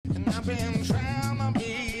I've been trying to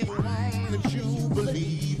be the one that you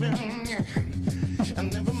believe in.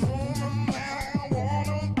 And every moment that I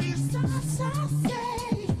wanna be so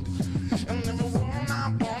safe. And everyone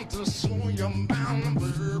I want to show you bound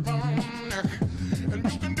bourbon. And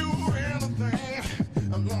you can do anything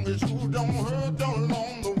as long as you don't hurt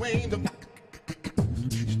along the way. Stop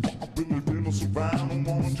in the dinner surround. I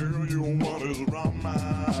wanna tell you what is around my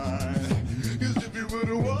eyes. 'Cause if you were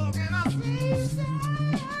to walk in a place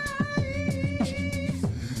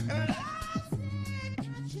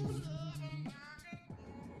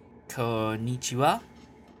Konnichiwa.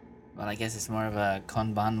 Well, I guess it's more of a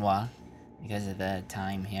konbanwa because of the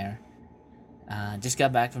time here. Just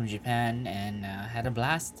got back from Japan and had a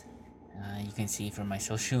blast. You can see from my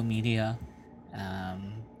social media.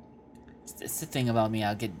 It's the thing about me.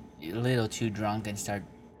 I'll get a little too drunk and start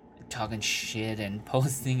talking shit and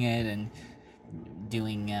posting it and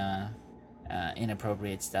doing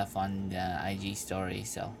inappropriate stuff on the IG story.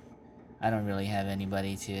 So I don't really have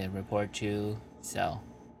anybody to report to. So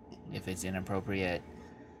if it's inappropriate,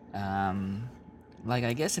 like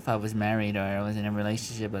I guess if I was married or I was in a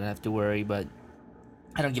relationship, I'd have to worry. But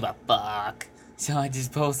I don't give a fuck. So I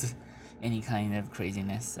just post any kind of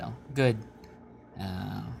craziness. So good.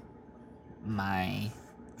 My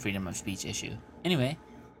freedom of speech issue. Anyway,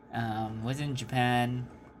 was in Japan.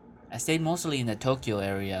 I stayed mostly in the Tokyo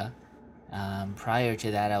area. Prior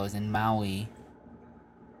to that, I was in Maui.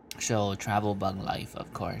 So travel bug life,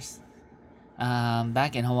 of course.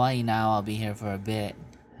 Back in Hawaii now. I'll be here for a bit.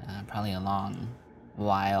 Probably a long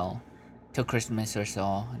while. Till Christmas or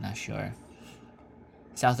so. I'm not sure.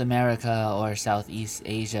 South America or Southeast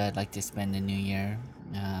Asia, I'd like to spend the New Year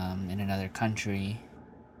in another country.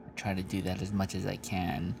 I try to do that as much as I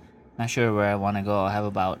can. Not sure where I want to go. I have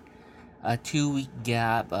about a 2-week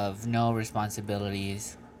gap of no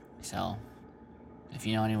responsibilities. So, if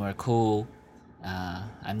you know anywhere cool,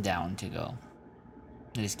 I'm down to go.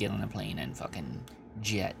 Just get on a plane and fucking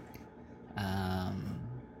jet.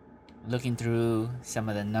 Looking through some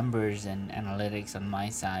of the numbers and analytics on my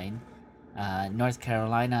side, North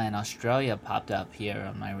Carolina and Australia popped up here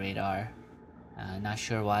on my radar. Not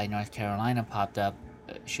sure why North Carolina popped up.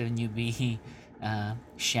 Shouldn't you be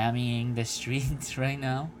shammying the streets right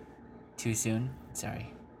now? Too soon?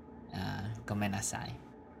 Sorry. Gomenasai.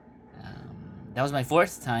 That was my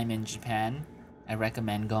 4th time in Japan. I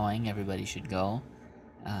recommend going. Everybody should go.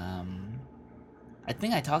 I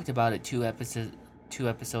think I talked about it 2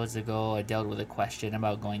 episodes ago. I dealt with a question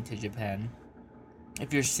about going to Japan.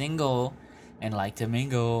 If you're single and like to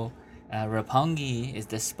mingle, Roppongi is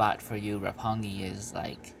the spot for you. Roppongi is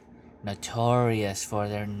like notorious for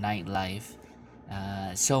their nightlife.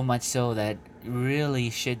 So much so that really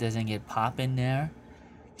shit doesn't get poppin' there.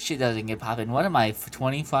 Shit doesn't get poppin'. What am I,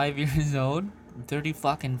 25 years old? 30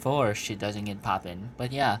 fucking 4. Shit doesn't get poppin'.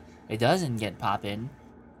 But yeah, it doesn't get poppin'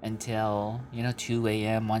 until 2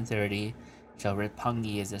 a.m. 1:30. So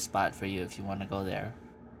Roppongi is the spot for you if you want to go there.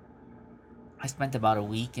 I spent about a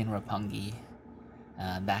week in Roppongi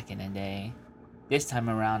back in the day. This time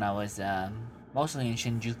around I was mostly in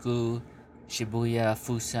Shinjuku, Shibuya,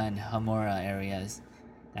 Fusa, and Hamura areas.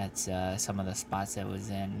 That's some of the spots I was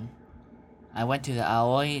in. I went to the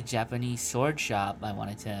Aoi Japanese sword shop. I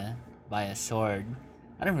wanted to buy a sword.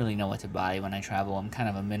 I don't really know what to buy when I travel. I'm kind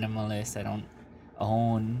of a minimalist. I don't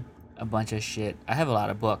own a bunch of shit. I have a lot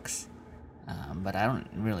of books, but I don't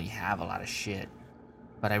really have a lot of shit.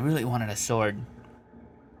 But I really wanted a sword,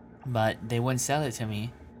 but they wouldn't sell it to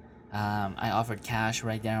me. I offered cash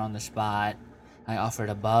right there on the spot. I offered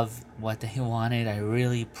above what they wanted. I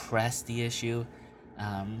really pressed the issue.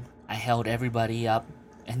 I held everybody up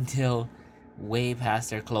until way past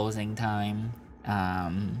their closing time.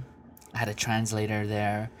 I had a translator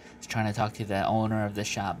there. I was trying to talk to the owner of the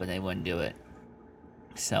shop, but they wouldn't do it.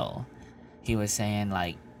 So he was saying,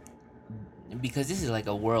 like, because this is like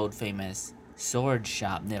a world famous sword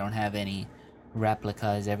shop, they don't have any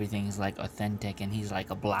replicas. Everything's like authentic, and he's like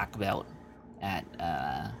a black belt at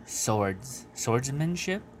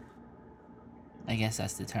swordsmanship. I guess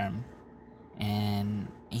that's the term. And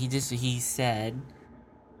he said,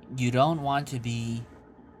 you don't want to be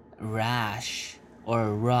rash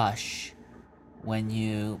or rush when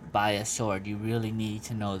you buy a sword. You really need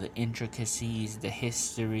to know the intricacies, the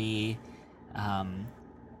history,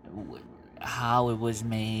 how it was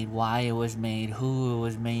made, why it was made, who it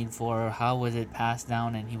was made for, how was it passed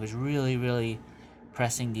down. And he was really, really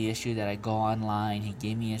pressing the issue that I go online. He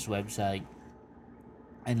gave me his website,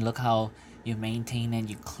 and look how you maintain it.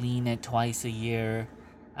 You clean it twice a year.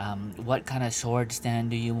 What kind of sword stand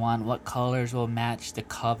do you want? What colors will match the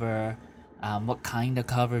cover? What kind of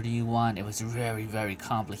cover do you want? It was very, very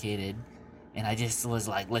complicated. And I just was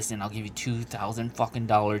like, listen, I'll give you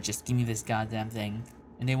 $2,000 just give me this goddamn thing.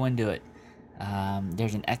 And they wouldn't do it.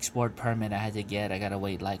 There's an export permit I had to get. I gotta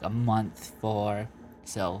wait like a month for.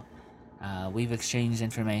 So we've exchanged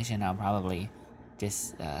information. I'll probably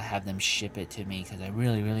just have them ship it to me because I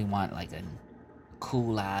really, really want like a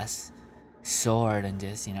cool ass sword and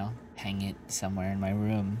just, hang it somewhere in my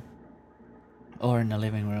room or in the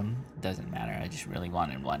living room. Doesn't matter. I just really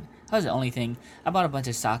wanted one. That was the only thing. I bought a bunch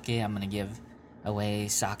of sake. I'm gonna give away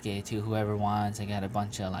sake to whoever wants. I got a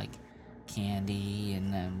bunch of like candy,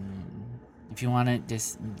 and if you want it,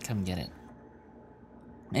 just come get it.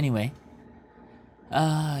 Anyway,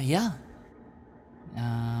 yeah.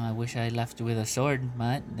 I wish I left with a sword,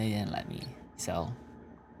 but they didn't let me. So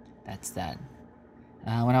that's that.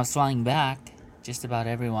 When I was flying back, just about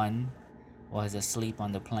everyone was asleep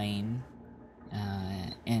on the plane.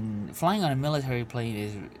 And flying on a military plane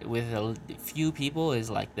is with a few people is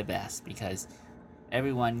like the best because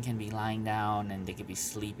everyone can be lying down and they can be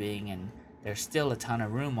sleeping, and there's still a ton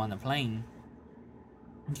of room on the plane.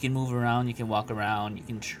 You can move around, you can walk around, you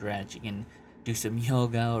can stretch, you can do some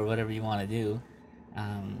yoga or whatever you want to do.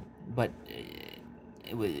 But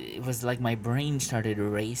it was like my brain started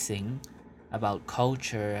racing about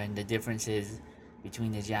culture and the differences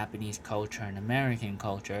between the Japanese culture and American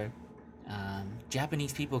culture.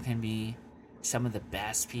 Japanese people can be some of the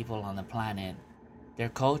best people on the planet. Their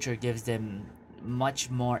culture gives them much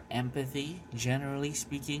more empathy, generally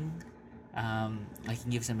speaking. I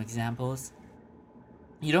can give some examples.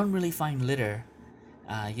 You don't really find litter.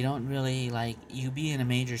 You don't really, you be in a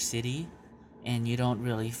major city and you don't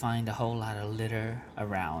really find a whole lot of litter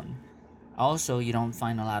around. Also, you don't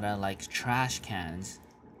find a lot of, trash cans.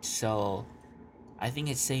 So, I think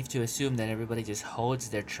it's safe to assume that everybody just holds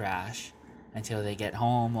their trash until they get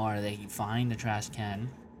home or they find a trash can.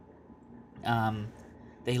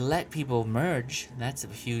 They let people merge. That's a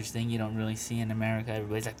huge thing you don't really see in America.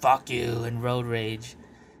 Everybody's like, fuck you, and road rage.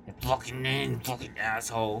 Fucking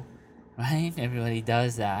asshole. Right? Everybody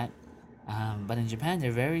does that. But in Japan,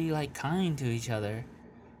 they're very, kind to each other.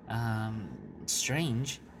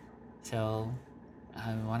 Strange. So,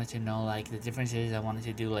 I wanted to know, the differences. I wanted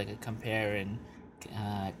to do, a compare and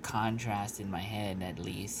contrast in my head, at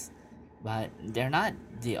least. But they're not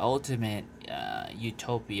the ultimate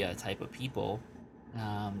utopia type of people.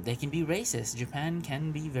 They can be racist. Japan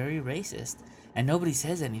can be very racist. And nobody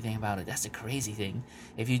says anything about it. That's the crazy thing.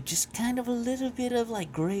 If you just kind of a little bit of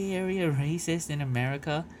gray area racist in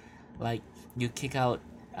America, you kick out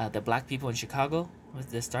the black people in Chicago with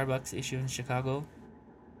the Starbucks issue in Chicago.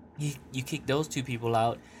 You kick those two people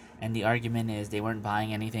out, and the argument is they weren't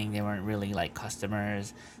buying anything. They weren't really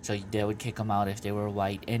customers, so they would kick them out if they were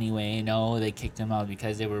white anyway. No, they kicked them out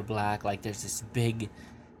because they were black. There's this big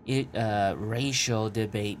racial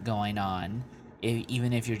debate going on,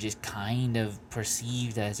 even if you're just kind of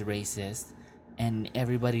perceived as racist, and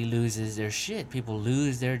everybody loses their shit. People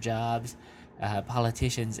lose their jobs.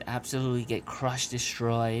 Politicians absolutely get crushed,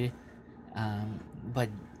 destroyed. But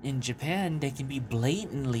in Japan, they can be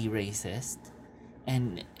blatantly racist,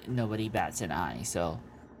 and nobody bats an eye. So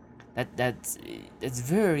that's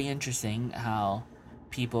very interesting how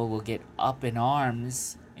people will get up in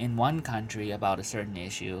arms in one country about a certain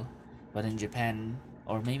issue, but in Japan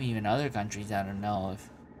or maybe even other countries, I don't know if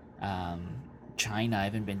China. I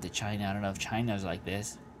haven't been to China. I don't know if China's like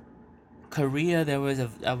this. Korea,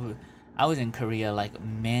 I was in Korea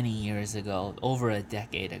many years ago, over a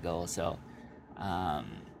decade ago. So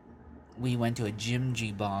we went to a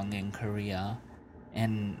jjimjilbang in Korea,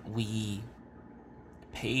 and we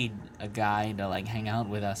paid a guy to hang out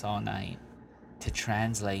with us all night to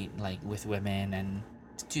translate with women. And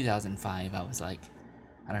 2005, I was I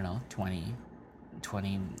don't know, 20,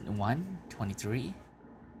 21, 23.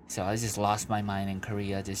 So I just lost my mind in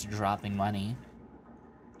Korea, just dropping money.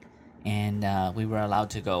 And we were allowed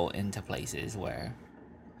to go into places where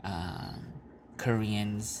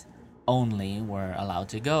Koreans only were allowed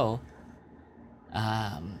to go.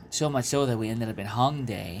 So much so that we ended up in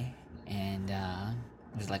Hongdae, and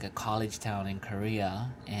it was a college town in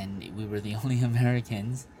Korea, and we were the only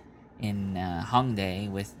Americans in Hongdae,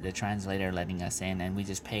 with the translator letting us in, and we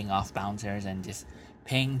just paying off bouncers and just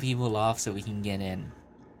paying people off so we can get in.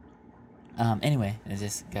 Anyway,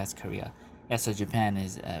 that's Korea. Yeah, so Japan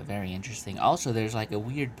is very interesting. Also, there's a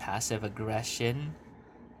weird passive aggression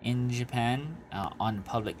in Japan on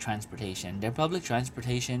public transportation. Their public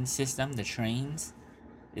transportation system, the trains,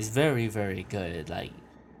 is very, very good.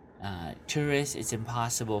 Tourists, it's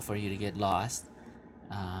impossible for you to get lost.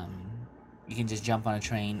 You can just jump on a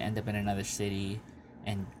train, end up in another city.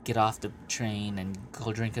 and get off the train and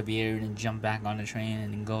go drink a beer and jump back on the train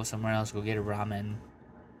and then go somewhere else, go get a ramen.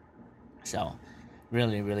 So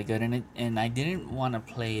really, really good. And I didn't want to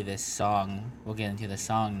play this song. We'll get into the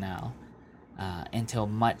song now until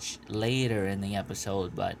much later in the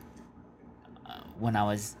episode. But when I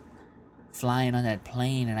was flying on that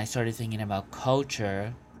plane and I started thinking about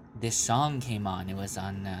culture, this song came on. It was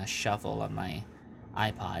on shuffle on my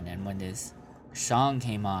iPod, and when this song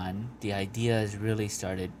came on, the ideas really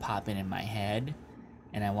started popping in my head,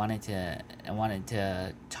 and I wanted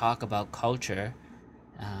to talk about culture.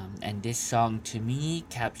 And this song to me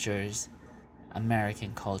captures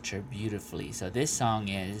American culture beautifully. So this song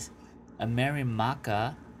is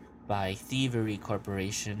Amerimaca by Thievery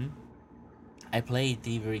Corporation. I played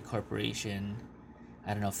Thievery Corporation,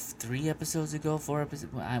 I don't know, 3 episodes ago, 4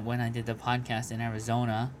 episodes, when I did the podcast in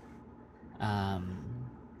Arizona.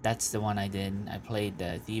 That's the one I did. I played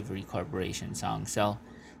the Thievery Corporation song. So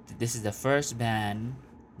this is the first band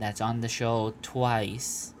that's on the show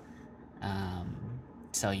twice.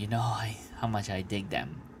 So you know how much I dig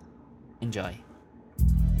them. Enjoy.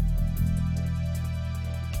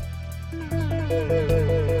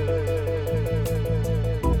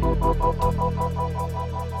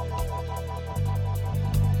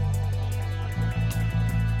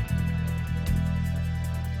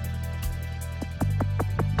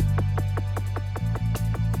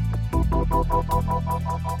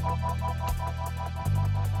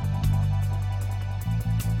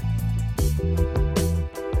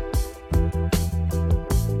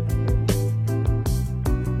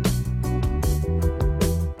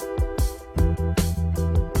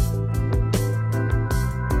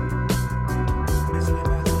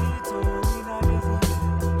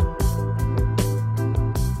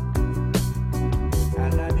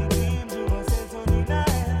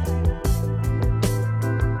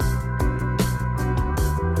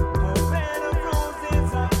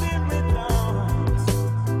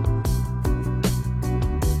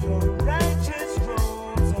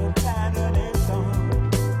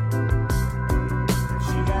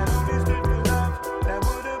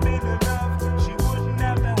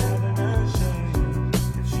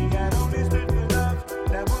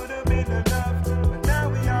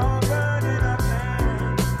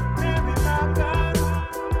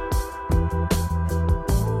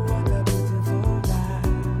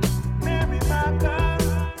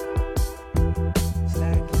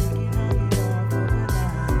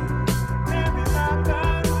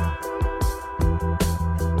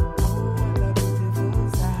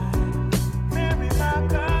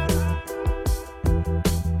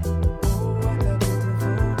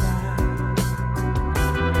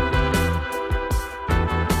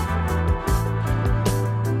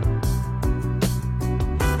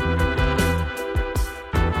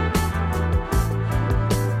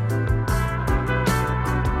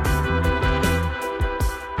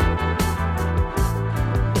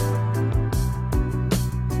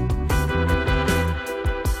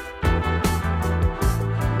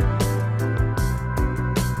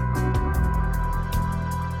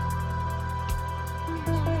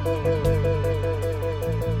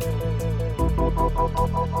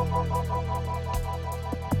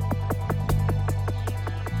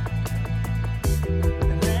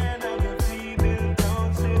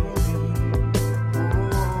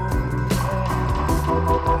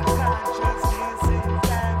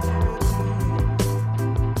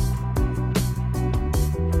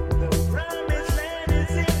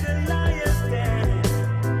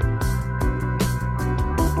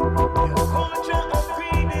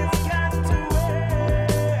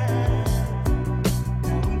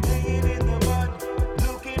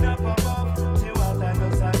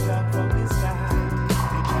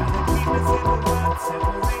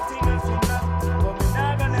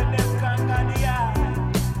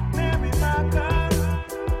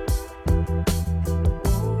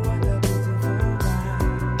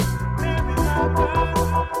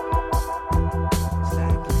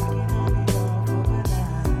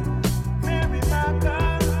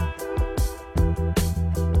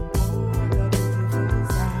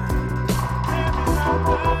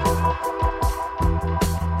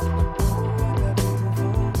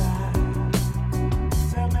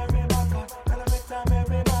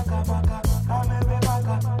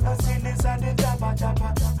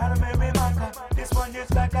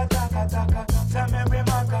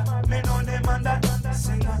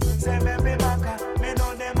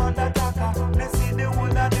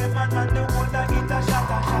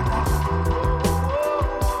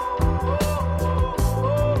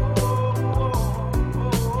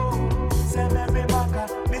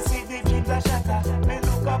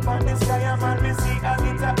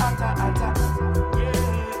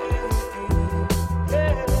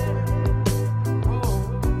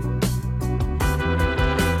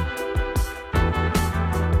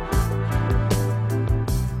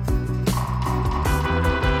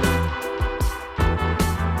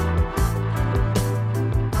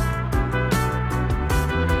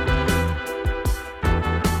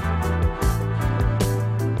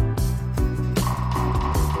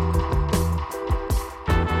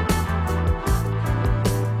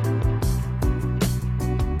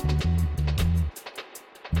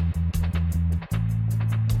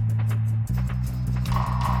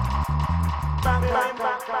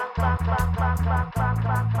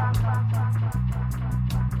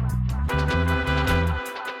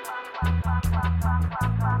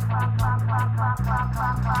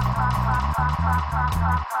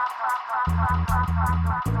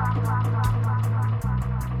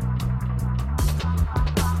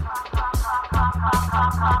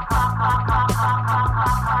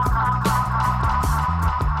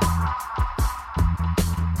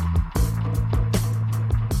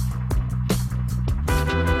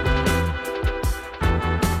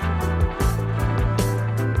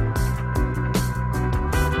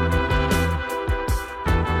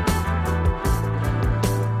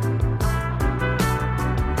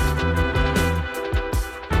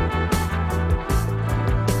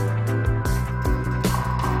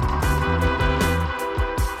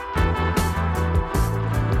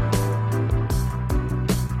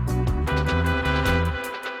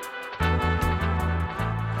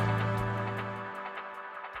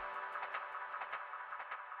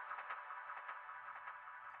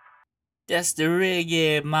 That's the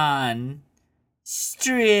reggae, man.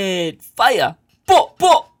 Straight fire. Bo,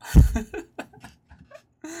 bo.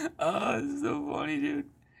 Oh, it's so funny, dude.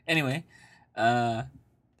 Anyway, that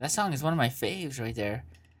song is one of my faves right there.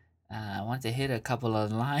 I want to hit a couple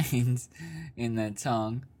of lines in that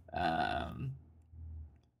song.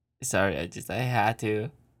 Sorry, I had to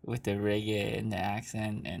with the reggae and the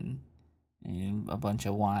accent and a bunch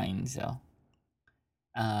of wine. So,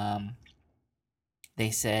 um, they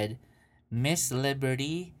said, Miss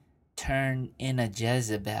Liberty turned in a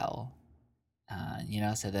Jezebel.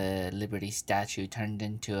 So the Liberty statue turned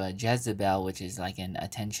into a Jezebel, which is like an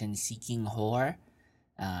attention-seeking whore.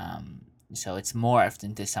 So it's morphed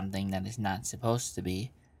into something that is not supposed to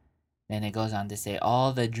be. Then it goes on to say,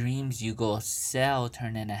 all the dreams you go sell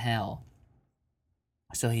turn into hell.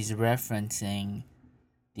 So he's referencing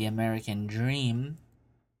the American dream.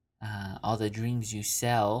 All the dreams you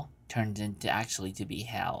sell turns into actually to be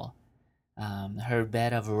hell. Her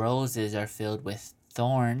bed of roses are filled with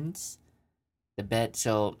thorns. The bed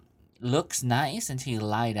looks nice until you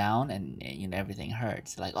lie down and everything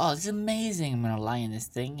hurts. Like, oh, this is amazing. I'm gonna lie in this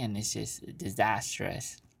thing and it's just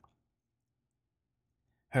disastrous.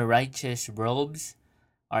 Her righteous robes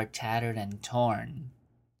are tattered and torn.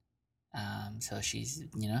 So she's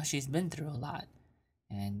been through a lot,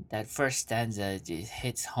 and that first stanza just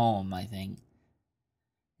hits home. I think.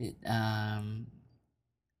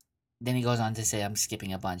 Then he goes on to say, I'm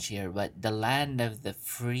skipping a bunch here, but the land of the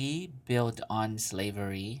free built on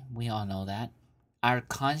slavery. We all know that. Our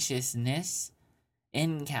consciousness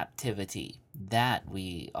in captivity. That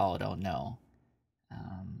we all don't know.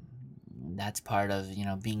 That's part of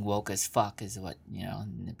being woke as fuck is what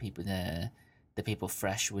the people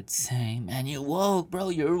fresh would say. Man, you woke, bro.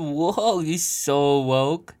 You're woke. You're so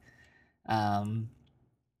woke.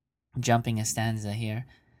 Jumping a stanza here.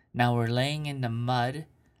 Now we're laying in the mud,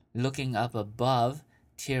 looking up above,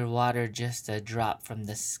 tear water just a drop from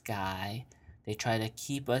the sky. They try to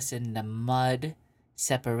keep us in the mud,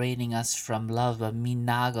 separating us from love, but me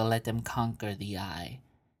nah go let them conquer the eye.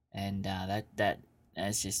 And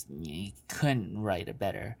that's just, you couldn't write a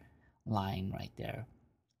better line right there.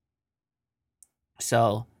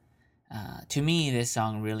 So, to me, this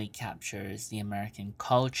song really captures the American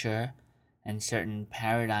culture and certain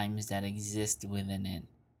paradigms that exist within it.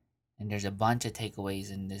 And there's a bunch of takeaways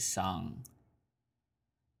in this song.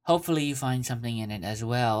 Hopefully you find something in it as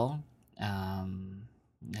well.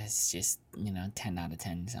 It's just, 10 out of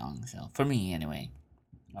 10 song. So, for me anyway.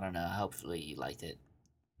 I don't know. Hopefully you liked it.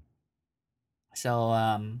 So,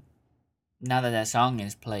 now that song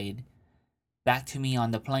is played, back to me on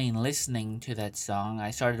the plane listening to that song, I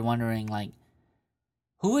started wondering, like,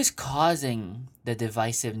 who is causing the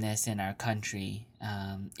divisiveness in our country?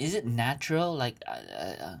 Is it natural? Like,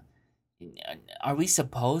 are we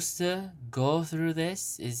supposed to go through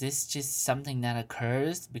this? Is this just something that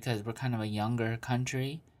occurs because we're kind of a younger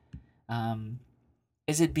country?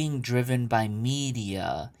 Is it being driven by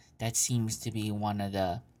media? That seems to be one of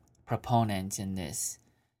the proponents in this.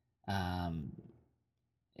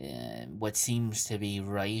 What seems to be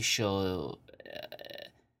racial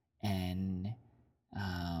and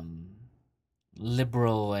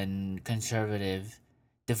liberal and conservative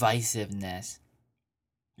divisiveness.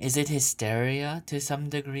 Is it hysteria to some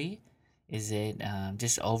degree? Is it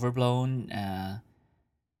just overblown?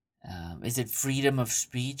 Is it freedom of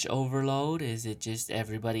speech overload? Is it just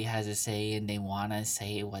everybody has a say and they want to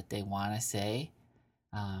say what they want to say?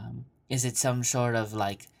 Is it some sort of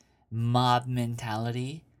like mob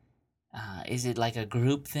mentality? Is it like a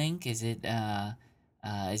group think? Is it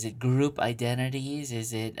group identities?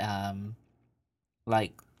 Is it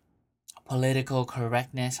like political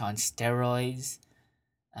correctness on steroids?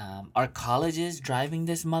 Are colleges driving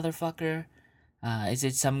this motherfucker? Is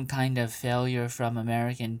it some kind of failure from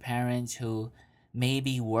American parents who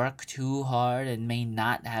maybe work too hard and may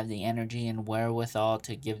not have the energy and wherewithal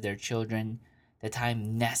to give their children the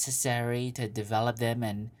time necessary to develop them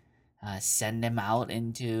and send them out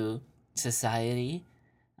into society?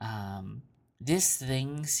 Um, this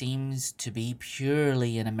thing seems to be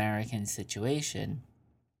purely an American situation.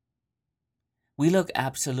 We look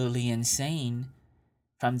absolutely insane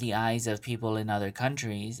from the eyes of people in other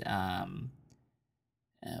countries.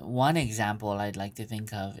 One example I'd like to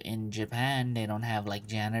think of, in Japan, they don't have like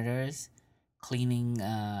janitors cleaning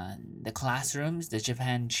the classrooms. The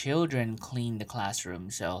Japan children clean the classroom,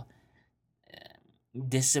 so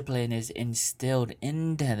discipline is instilled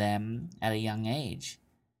into them at a young age.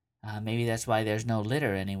 Maybe that's why there's no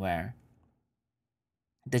litter anywhere.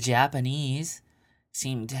 The Japanese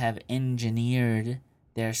seem to have engineered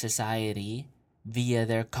their society via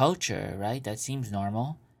their culture, right? That seems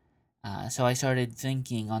normal. So I started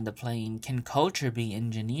thinking on the plane, can culture be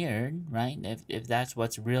engineered, right? If that's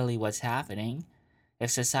what's happening,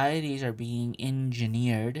 if societies are being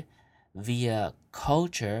engineered via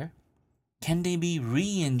culture, can they be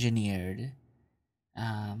re-engineered?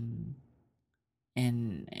 Um,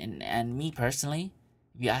 and me personally,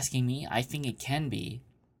 if you're asking me, I think it can be.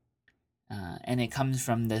 And it comes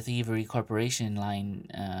from the Thievery Corporation line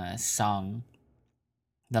song,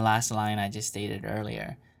 the last line I just stated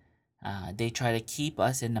earlier. They try to keep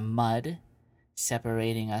us in the mud,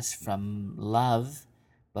 separating us from love,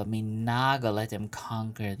 but we not gonna let them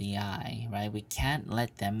conquer the I, right? We can't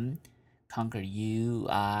let them conquer you,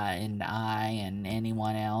 I, and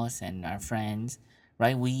anyone else, and our friends,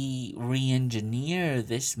 right? We re-engineer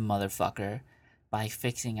this motherfucker by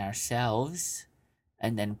fixing ourselves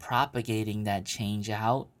and then propagating that change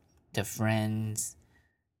out to friends,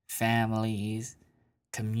 families,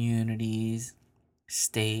 communities,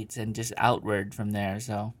 states, and just outward from there.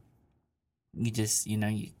 So you just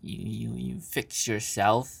you fix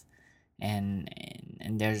yourself, and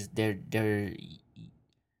there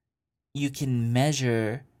you can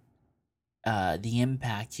measure the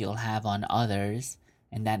impact you'll have on others,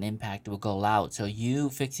 and that impact will go out. So you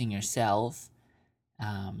fixing yourself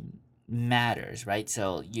matters, right?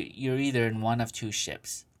 So you're either in one of two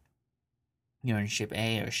ships. You're in ship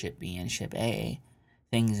A or ship B. In ship A,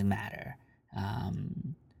 things matter.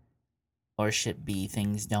 Or ship B,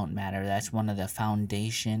 things don't matter. That's one of the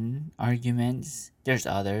foundation arguments. There's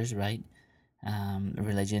others, right?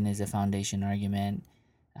 Religion is a foundation argument.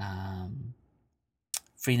 Um,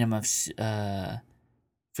 freedom of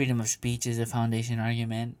freedom of speech is a foundation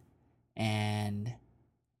argument, and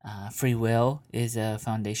free will is a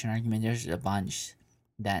foundation argument. There's a bunch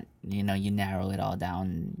that you narrow it all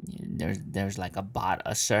down. There's like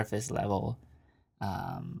a surface level,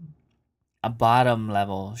 a bottom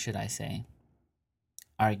level, should I say,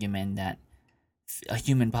 argument that a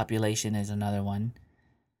human population is another one.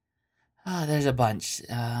 There's a bunch.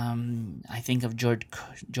 I think of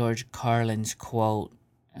George Carlin's quote.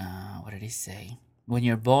 What did he say? When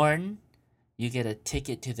you're born, you get a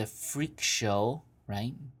ticket to the freak show,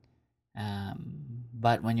 right?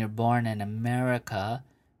 But when you're born in America,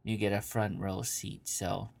 you get a front row seat.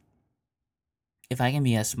 So if I can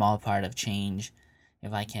be a small part of change,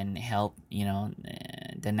 if I can help,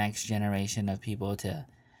 the next generation of people to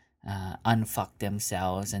unfuck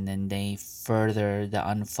themselves, and then they further the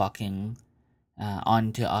unfucking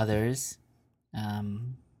onto others,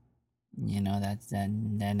 that's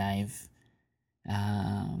then I've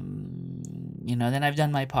then I've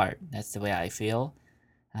done my part. That's the way I feel.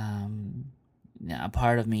 A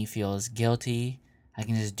part of me feels guilty. I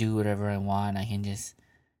can just do whatever I want. I can just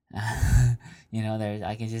I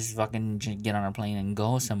can just fucking get on a plane and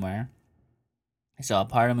go somewhere. So a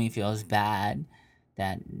part of me feels bad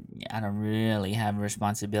that I don't really have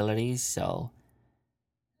responsibilities. So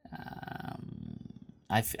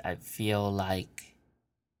I feel like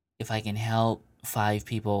if I can help 5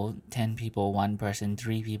 people, 10 people, 1 person,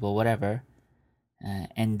 3 people, whatever,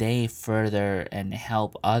 and they further and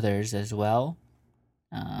help others as well,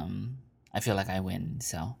 I feel like I win.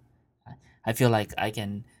 So I feel like I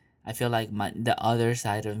feel like the other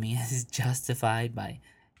side of me is justified by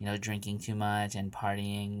drinking too much and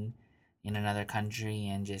partying in another country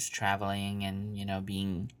and just traveling and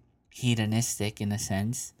being hedonistic in a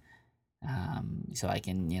sense, so I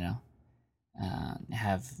can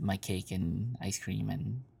have my cake and ice cream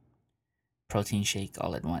and protein shake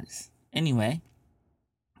all at once. Anyway,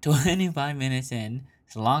 25 minutes in,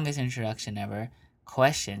 it's the longest introduction ever.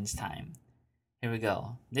 Questions time. Here we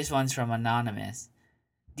go. This one's from Anonymous.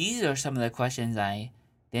 these are some of the questions I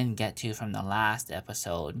didn't get to from the last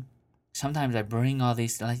episode. Sometimes I bring all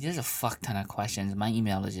these, like, there's a fuck ton of questions. My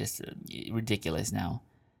email is just ridiculous now.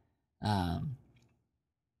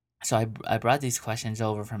 So I brought these questions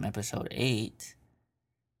over from episode 8,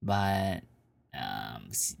 but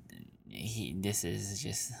this is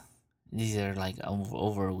just, these are like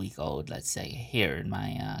over a week old, let's say, here in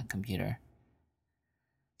my computer.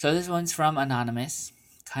 So this one's from Anonymous,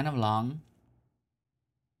 kind of long.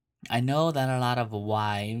 I know that a lot of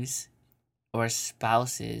wives or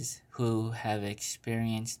spouses who have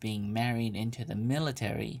experienced being married into the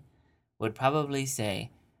military would probably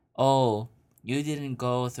say, "Oh, you didn't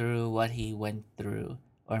go through what he went through,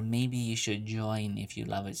 or maybe you should join if you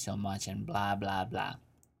love it so much," and blah blah blah.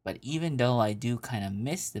 But even though I do kind of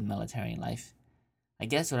miss the military life, I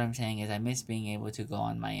guess what I'm saying is I miss being able to go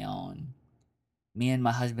on my own. Me and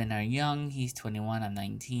my husband are young. He's 21, I'm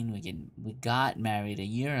 19. We got married a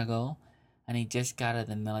year ago, and he just got out of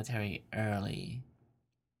the military early.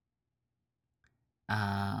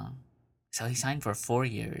 So he signed for 4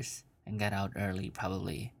 years and got out early,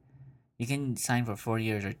 probably. You can sign for 4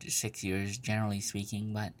 years or 6 years, generally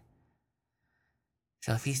speaking, but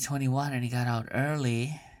so if he's 21 and he got out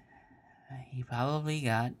early, he probably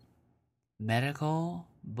got medical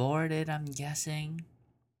boarded, I'm guessing.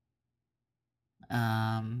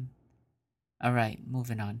 All right,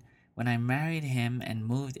 moving on. When I married him and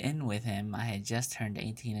moved in with him, I had just turned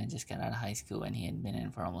 18 and just got out of high school, and he had been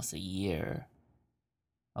in for almost a year.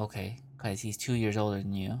 Okay, because he's 2 years older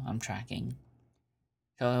than you. I'm tracking.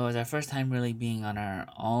 So it was our first time really being on our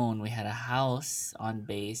own. We had a house on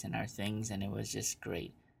base and our things, and it was just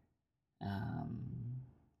great.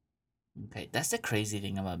 Okay, that's the crazy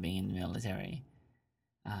thing about being in the military.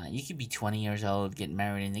 You could be 20 years old, get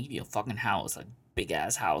married, and they give you a fucking house, like big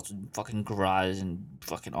ass house with fucking garage and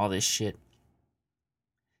fucking all this shit.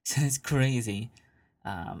 So it's crazy.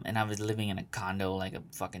 And I was living in a condo like a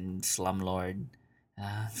fucking slumlord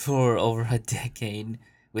for over a decade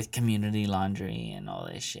with community laundry and all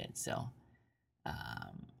this shit. So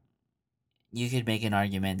you could make an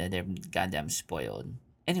argument that they're goddamn spoiled.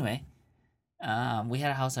 Anyway, we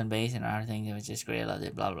had a house on base and our thing. It was just great. I loved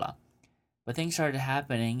it. Blah blah. But things started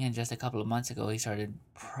happening, and just a couple of months ago, he started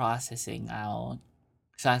processing out.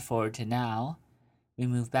 Fast forward to now, we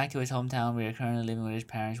moved back to his hometown. We are currently living with his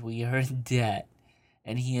parents. We are in debt,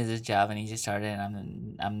 and he has his job, and he just started.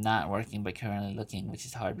 And I'm not working, but currently looking, which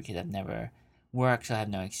is hard because I've never worked, so I have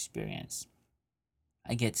no experience.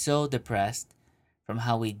 I get so depressed from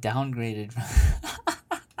how we downgraded.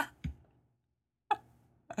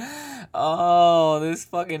 Oh, this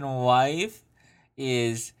fucking wife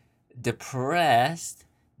is depressed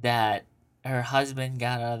that her husband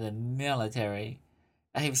got out of the military.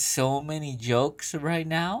 I have so many jokes right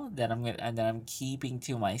now that I'm keeping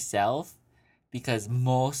to myself because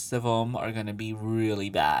most of them are gonna be really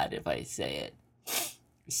bad if I say it.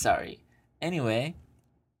 Sorry. Anyway,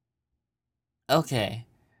 okay.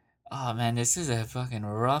 Oh man, this is a fucking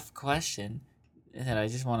rough question that I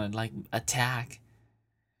just want to like attack.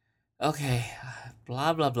 Okay,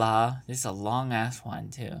 blah blah blah. This is a long ass one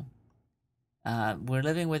too. We're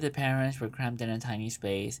living with the parents. We're cramped in a tiny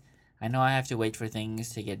space. I know I have to wait for things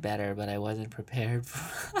to get better, but I wasn't prepared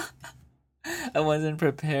for. I wasn't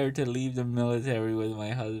prepared to leave the military with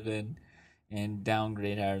my husband and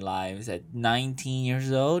downgrade our lives at 19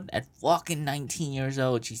 years old. At fucking 19 years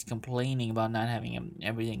old, she's complaining about not having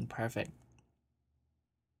everything perfect.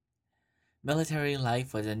 Military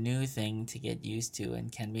life was a new thing to get used to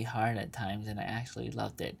and can be hard at times, and I actually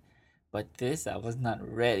loved it. But this I was not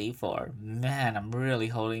ready for. Man, I'm really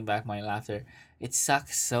holding back my laughter. It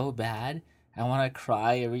sucks so bad. I want to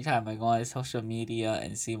cry every time I go on social media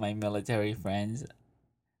and see my military friends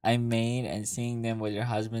I made and seeing them with their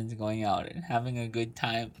husbands going out and having a good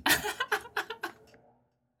time.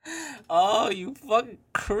 Oh, you fucking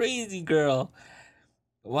crazy girl.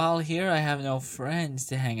 While here, I have no friends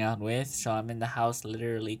to hang out with, so I'm in the house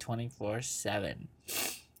literally 24/7.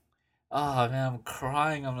 Oh man, I'm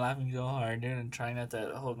crying. I'm laughing so hard, dude. I'm trying not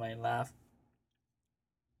to hold my laugh.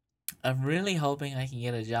 I'm really hoping I can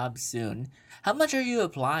get a job soon. How much are you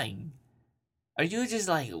applying? Are you just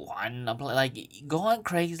like one apply? Like go on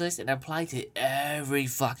Craigslist and apply to every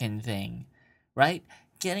fucking thing, right?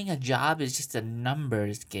 Getting a job is just a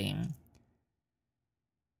numbers game.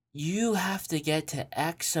 You have to get to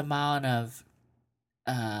X amount of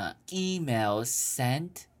emails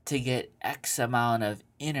sent to get X amount of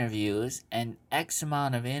interviews, and X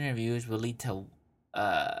amount of interviews will lead to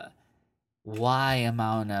Y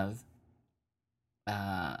amount of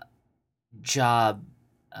uh, job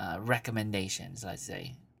recommendations, let's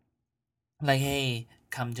say. Like, hey,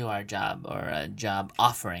 come to our job, or job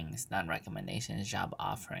offerings, not recommendations, job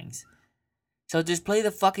offerings. So just play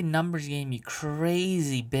the fucking numbers game, you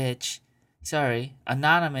crazy bitch. Sorry,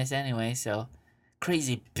 anonymous anyway, so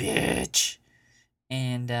crazy bitch.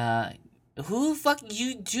 And who fuck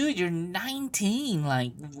you, dude? You're 19.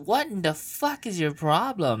 Like, what in the fuck is your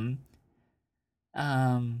problem?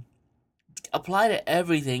 Apply to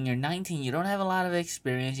everything. You're 19. You don't have a lot of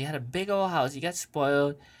experience. You had a big old house. You got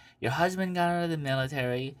spoiled. Your husband got out of the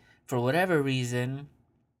military for whatever reason.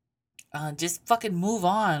 Just fucking move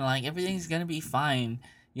on. Like, everything's gonna be fine.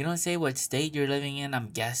 You don't say what state you're living in.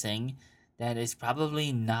 I'm guessing that is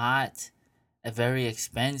probably not a very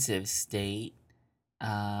expensive state.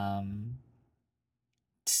 Um,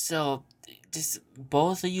 so just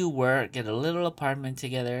both of you work, get a little apartment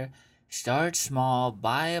together, start small,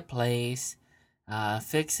 buy a place,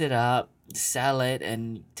 fix it up, sell it,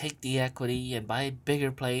 and take the equity and buy a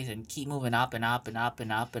bigger place and keep moving up and up and up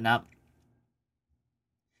and up and up.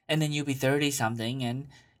 And then you'll be 30 something and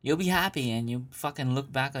you'll be happy, and you fucking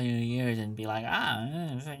look back on your years and be like,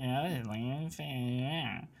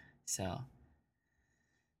 so,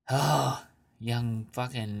 oh, young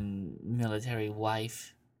fucking military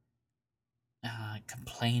wife,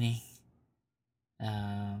 complaining.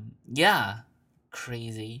 Yeah,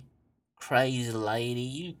 crazy, crazy lady,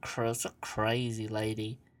 you so crazy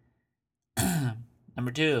lady.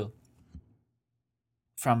 Number 2,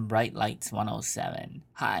 from Bright Lights 107.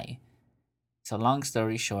 Hi. So long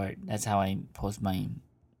story short, that's how I post my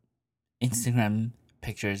Instagram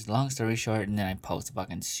pictures. Long story short, and then I post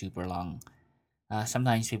fucking super long.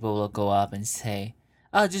 Sometimes people will go up and say,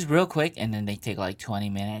 "Oh, just real quick," and then they take like 20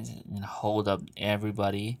 minutes and hold up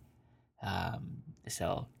everybody.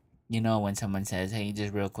 So, when someone says, "Hey,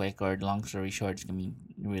 just real quick," or "long story short," it's gonna be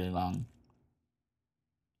really long.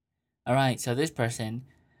 All right, so this person,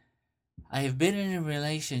 I have been in a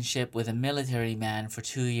relationship with a military man for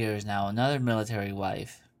 2 years now. Another military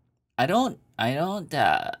wife. I don't.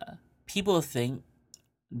 People think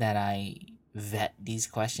that I vet these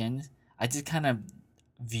questions. I just kind of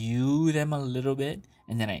view them a little bit,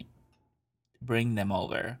 and then I bring them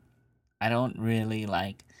over. I don't really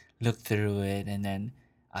like look through it and then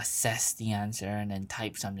assess the answer and then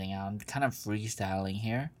type something out. I'm kind of freestyling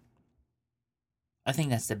here. I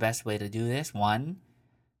think that's the best way to do this. One,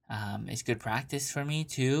 it's good practice for me.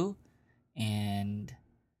 Two, and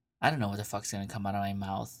I don't know what the fuck's gonna come out of my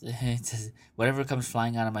mouth. It's just, whatever comes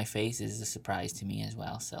flying out of my face is a surprise to me as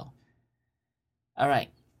well. So, all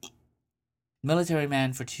right. Military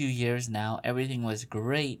man for 2 years now. Everything was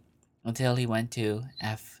great until he went to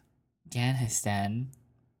Afghanistan,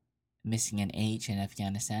 missing an H in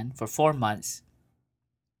Afghanistan, for 4 months.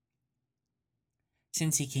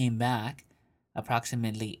 Since he came back,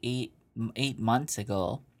 approximately eight months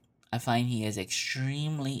ago, I find he is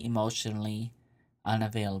extremely emotionally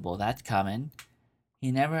unavailable. That's common.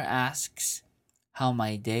 He never asks how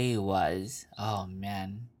my day was. Oh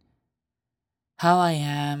man. How I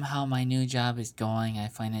am, how my new job is going. I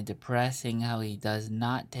find it depressing how he does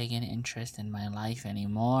not take an interest in my life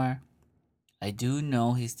anymore. I do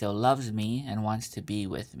know he still loves me and wants to be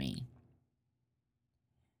with me,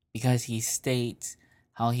 because he states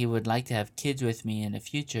how he would like to have kids with me in the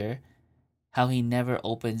future, how he never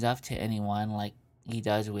opens up to anyone like he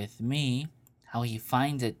does with me, how he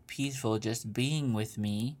finds it peaceful just being with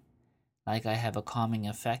me, like I have a calming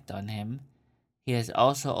effect on him. He has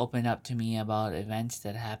also opened up to me about events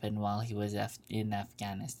that happened while he was in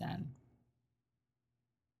Afghanistan.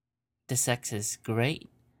 The sex is great,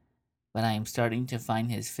 but I am starting to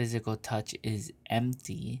find his physical touch is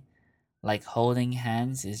empty. Like holding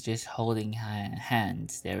hands is just holding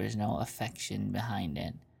hands. There is no affection behind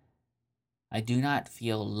it. I do not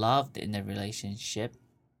feel loved in the relationship,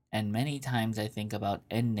 and many times I think about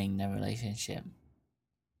ending the relationship.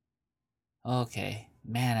 Okay,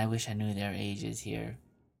 man, I wish I knew their ages here.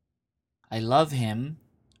 I love him,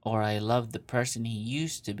 or I love the person he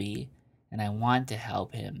used to be, and I want to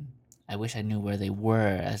help him. I wish I knew where they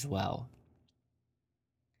were as well.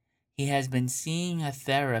 He has been seeing a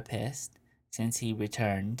therapist since he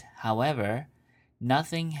returned. However,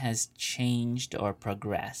 nothing has changed or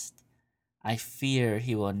progressed. I fear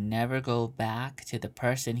he will never go back to the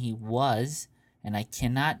person he was, and I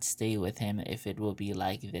cannot stay with him if it will be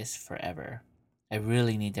like this forever. I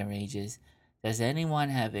really need their ages. Does anyone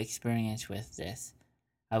have experience with this?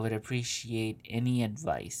 I would appreciate any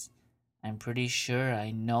advice. I'm pretty sure I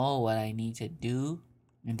know what I need to do,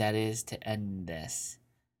 and that is to end this.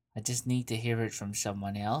 I just need to hear it from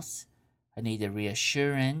someone else. I need a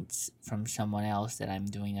reassurance from someone else that I'm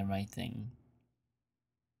doing the right thing.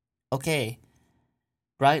 Okay,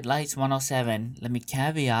 Bright Lights 107. Let me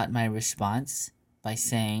caveat my response by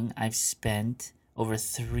saying I've spent over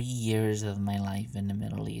 3 years of my life in the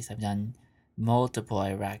Middle East. I've done multiple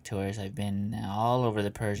Iraq tours. I've been all over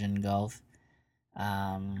the Persian Gulf.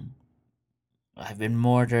 Um, I've been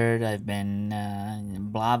mortared. I've been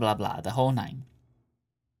blah blah blah, the whole nine.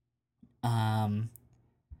 Um,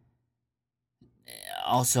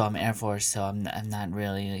 Also, I'm Air Force, so I'm not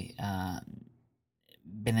really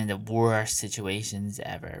been in the worst situations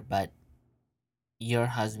ever. But your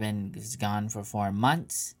husband is gone for 4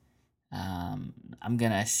 months. I'm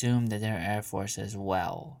gonna assume that they're Air Force as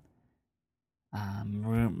well.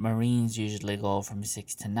 Marines usually go from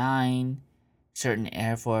 6 to 9. Certain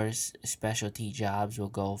Air Force specialty jobs will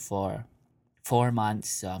go for 4 months,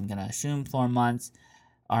 so I'm gonna assume 4 months.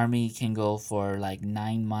 Army can go for like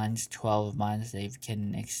 9 months, 12 months.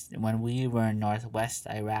 When we were in Northwest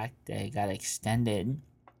Iraq, they got extended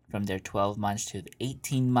from their 12 months to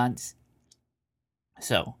 18 months.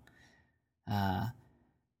 So,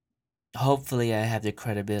 hopefully, I have the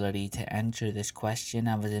credibility to answer this question.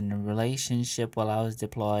 I was in a relationship while I was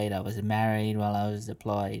deployed. I was married while I was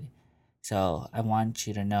deployed. So, I want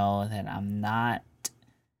you to know that I'm not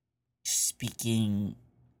speaking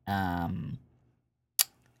um,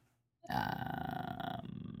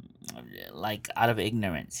 um, like out of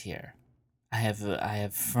ignorance here. I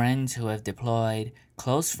have friends who have deployed,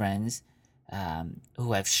 close friends,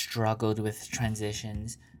 who have struggled with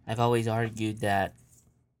transitions. I've always argued that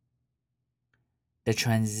the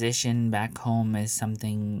transition back home is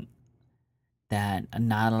something that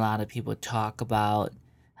not a lot of people talk about.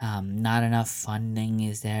 Not enough funding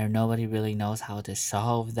is there. Nobody really knows how to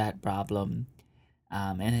solve that problem.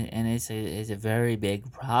 And it's a very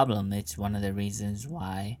big problem. It's one of the reasons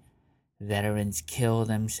why veterans kill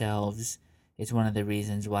themselves. It's one of the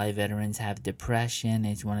reasons why veterans have depression.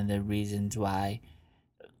 It's one of the reasons why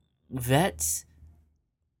vets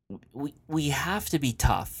we have to be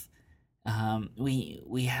tough.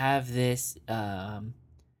 We have this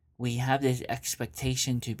we have this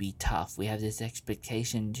expectation to be tough. We have this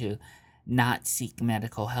expectation to not seek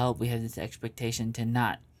medical help. We have this expectation to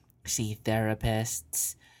not see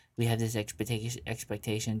therapists. We have this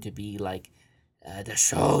expectation to be like the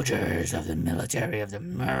soldiers of the military of the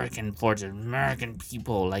American forces, American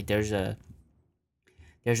people. Like there's a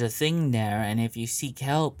thing there, and if you seek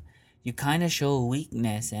help, you kind of show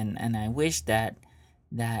weakness. And I wish that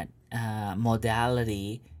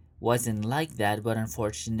modality wasn't like that, but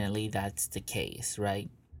unfortunately, that's the case, right?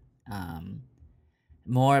 Um,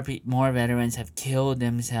 more veterans have killed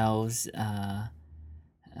themselves.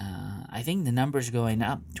 I think the number's going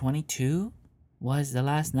up. 22 was the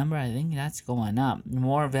last number. I think that's going up.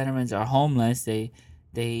 More veterans are homeless.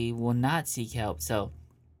 They will not seek help. So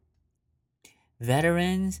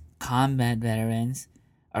veterans, combat veterans,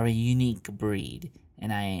 are a unique breed.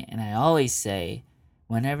 And I always say,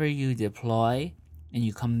 whenever you deploy and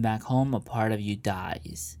you come back home, a part of you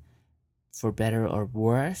dies. For better or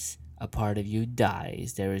worse, a part of you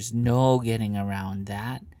dies. There is no getting around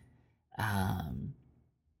that. Um,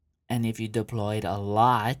 and if you deployed a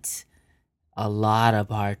lot of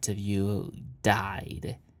parts of you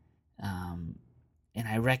died. Um, and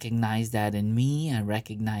I recognize that in me. I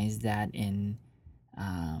recognize that in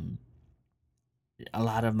um, a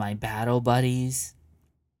lot of my battle buddies.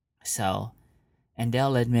 So, and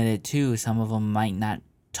they'll admit it too. Some of them might not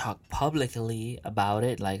talk publicly about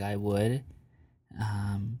it like I would,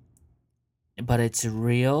 um, but it's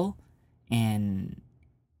real, and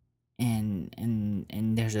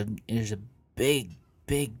and there's a big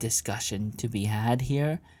discussion to be had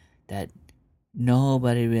here that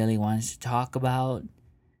nobody really wants to talk about.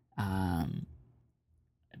 Um,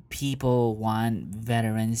 People want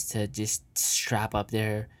veterans to just strap up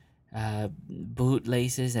their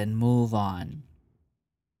bootlaces and move on.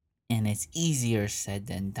 And it's easier said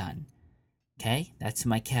than done. Okay? That's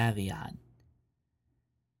my caveat.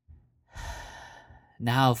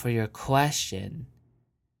 Now, for your question,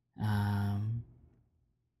 um,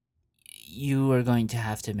 you are going to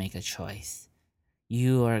have to make a choice.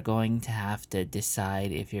 You are going to have to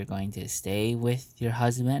decide if you're going to stay with your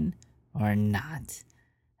husband or not.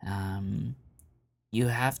 You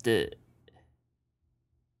have to.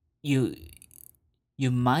 You you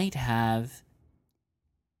might have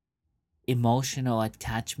emotional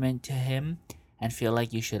attachment to him and feel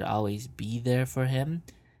like you should always be there for him,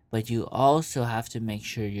 but you also have to make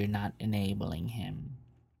sure you're not enabling him.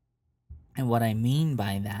 And what I mean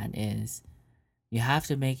by that is you have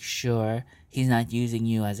to make sure he's not using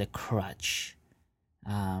you as a crutch.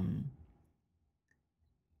 Um,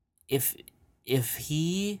 if if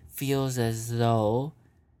he feels as though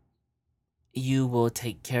you will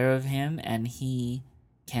take care of him and he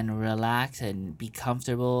can relax and be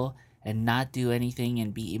comfortable and not do anything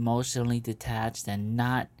and be emotionally detached and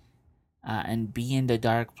not and be in the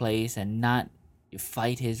dark place and not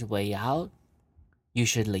fight his way out, you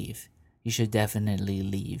should leave. You should definitely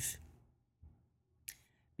leave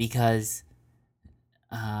because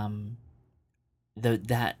um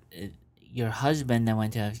that your husband that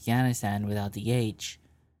went to Afghanistan without the H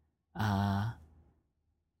uh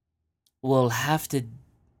will have to.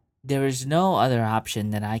 There is no other option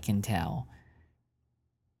that I can tell.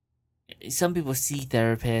 Some people see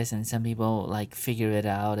therapists and some people like figure it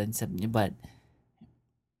out and some, but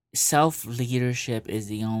self leadership is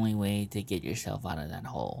the only way to get yourself out of that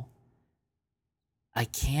hole. I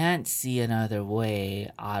can't see another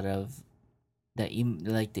way out of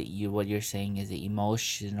like that you what you're saying is the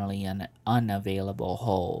emotionally unavailable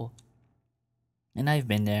hole. And I've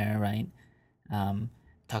been there, right? Um,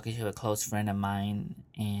 talking to a close friend of mine,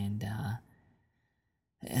 and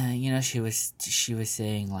she was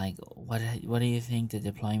saying like, what do you think the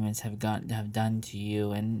deployments have done to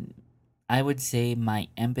you? And I would say my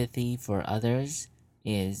empathy for others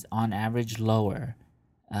is on average lower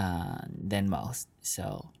than most.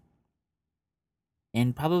 So,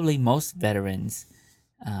 and probably most veterans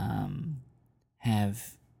um,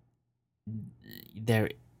 have their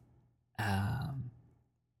um,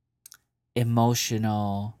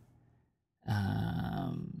 emotional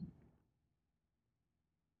um,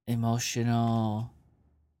 emotional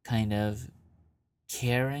kind of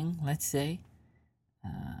caring, let's say,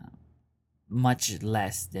 uh, much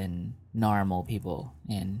less than normal people,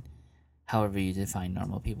 and however you define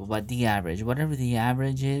normal people. But the average, whatever the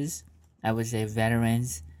average is, I would say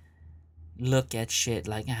veterans look at shit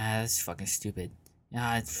like, that's fucking stupid.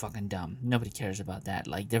 Ah, it's fucking dumb. Nobody cares about that.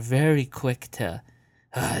 Like, they're very quick to,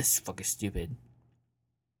 it's fucking stupid.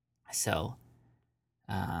 So,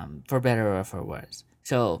 for better or for worse.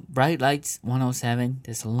 So, Bright Lights 107,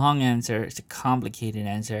 this long answer, it's a complicated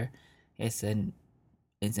answer. It's an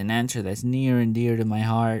it's an answer that's near and dear to my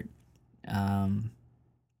heart. Um,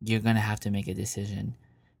 you're gonna have to make a decision.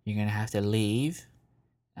 You're gonna have to leave,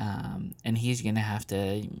 and he's gonna have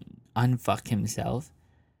to unfuck himself,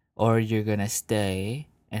 or you're gonna stay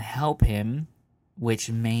and help him, which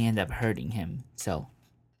may end up hurting him. So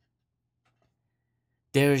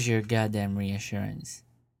there's your goddamn reassurance.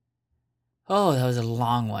 Oh, that was a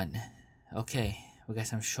long one. Okay, we got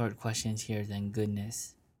some short questions here, thank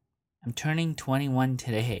goodness. I'm turning 21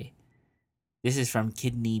 today. This is from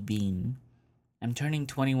Kidney Bean. I'm turning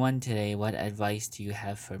 21 today. What advice do you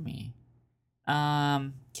have for me?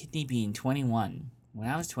 Kidney Bean, 21. When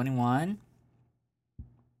I was 21,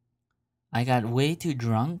 I got way too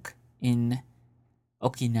drunk in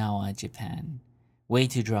Okinawa, Japan. Way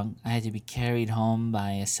too drunk. I had to be carried home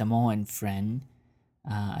by a Samoan friend.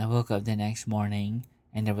 I woke up the next morning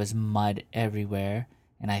and there was mud everywhere,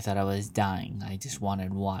 and I thought I was dying. I just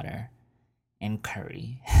wanted water and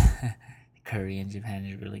curry. Curry in Japan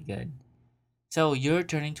is really good. So you're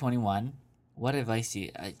turning 21. What advice do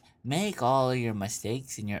you make all your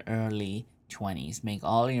mistakes in your early 20s? Make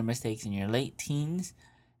all your mistakes in your late teens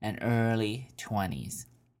and early 20s.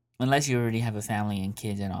 Unless you already have a family and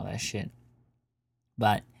kids and all that shit.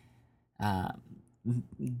 But um,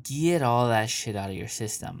 get all that shit out of your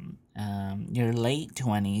system. Your late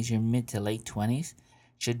 20s, your mid to late 20s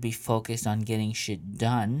should be focused on getting shit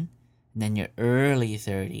done. And then your early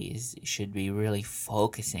 30s should be really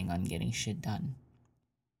focusing on getting shit done.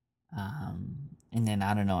 And then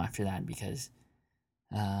I don't know after that, because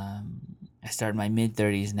I start my mid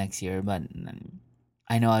 30s next year, but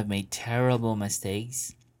I know I've made terrible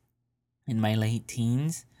mistakes in my late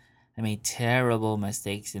teens. I made terrible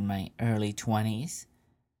mistakes in my early 20s.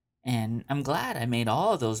 And I'm glad I made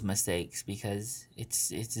all of those mistakes, because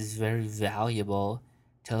it's very valuable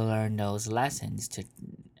to learn those lessons, to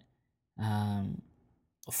um,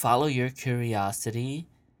 follow your curiosity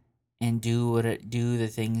and do the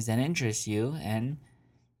things that interest you. And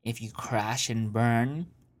if you crash and burn,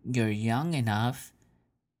 you're young enough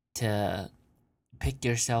to pick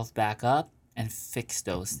yourself back up and fix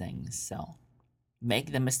those things. So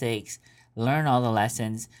make the mistakes, learn all the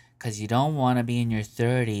lessons, because you don't want to be in your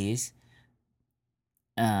 30s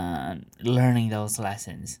learning those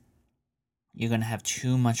lessons. You're going to have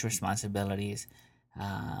too much responsibilities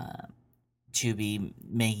to be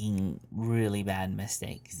making really bad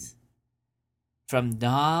mistakes. From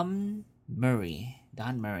Don Murray.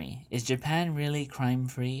 Is Japan really crime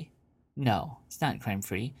free? No, it's not crime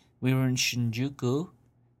free. We were in Shinjuku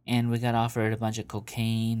and we got offered a bunch of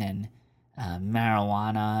cocaine and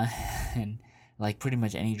marijuana and like pretty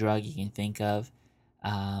much any drug you can think of.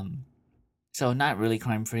 So not really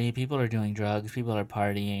crime free. People are doing drugs. People are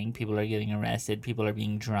partying. People are getting arrested. People are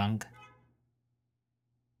being drunk.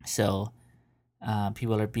 So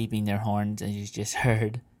people are beeping their horns, as you just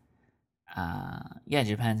heard. Yeah,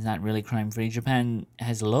 Japan's not really crime free. Japan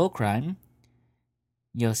has low crime.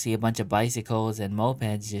 You'll see a bunch of bicycles and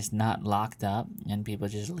mopeds just not locked up, and people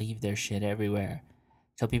just leave their shit everywhere.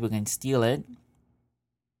 So people can steal it,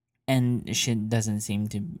 and shit doesn't seem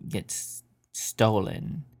to get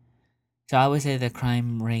stolen. So I would say the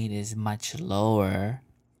crime rate is much lower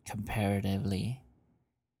comparatively.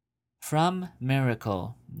 From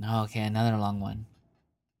Miracle. Okay, another long one.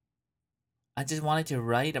 I just wanted to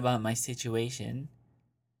write about my situation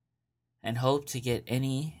and hope to get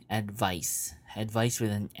any advice. Advice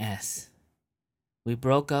with an S. We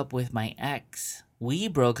broke up with my ex. We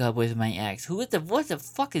broke up with my ex. What the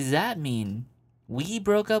fuck does that mean? We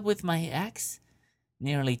broke up with my ex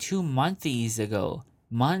nearly 2 months ago.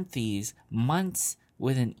 Months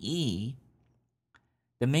with an E.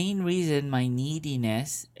 The main reason my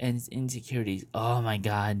neediness and insecurities. Oh my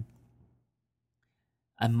god.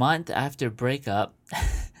 A month after breakup,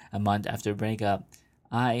 a month after breakup,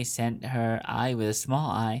 I sent her, I with a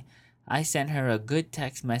small I sent her a good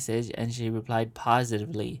text message and she replied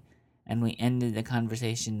positively. And we ended the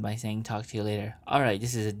conversation by saying, talk to you later. Alright,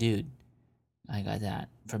 this is a dude. I got that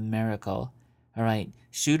from Miracle. Alright,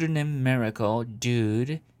 pseudonym Miracle,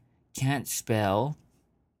 dude, can't spell,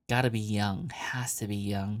 gotta be young, has to be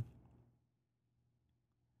young.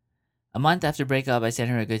 A month after breakup, I sent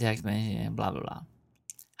her a good text message and blah blah blah.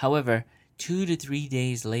 However, 2 to 3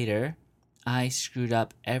 days later, I screwed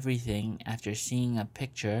up everything after seeing a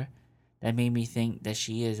picture that made me think that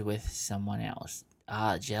she is with someone else.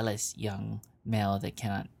 Jealous young male that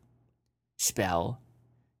cannot spell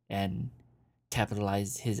and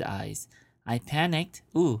capitalize his eyes. I panicked.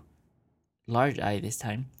 Ooh, large I this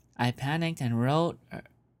time. I panicked and wrote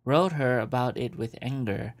her about it with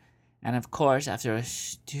anger. And of course, after a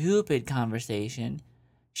stupid conversation,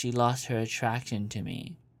 she lost her attraction to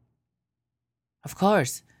me. Of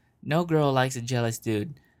course, no girl likes a jealous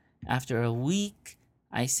dude. After a week,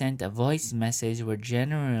 I sent a voice message where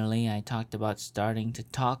generally I talked about starting to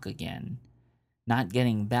talk again. Not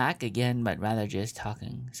getting back again, but rather just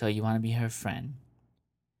talking. So you want to be her friend.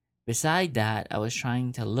 Beside that, I was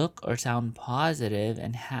trying to look or sound positive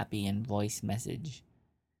and happy in voice message.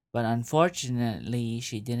 But unfortunately,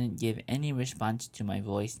 she didn't give any response to my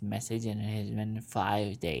voice message and it has been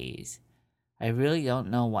 5 days. I really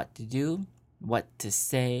don't know what to do, what to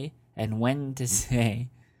say, and when to say.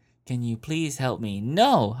 Can you please help me?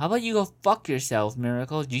 No! How about you go fuck yourself,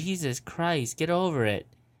 Miracle? Jesus Christ, get over it.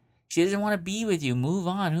 She doesn't want to be with you. Move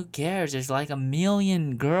on. Who cares? There's like a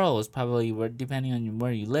million girls, probably, depending on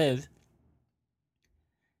where you live.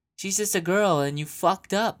 She's just a girl, and you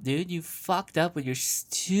fucked up, dude. You fucked up with your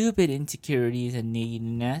stupid insecurities and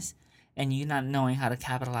neediness, and you not knowing how to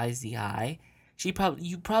capitalize the I. You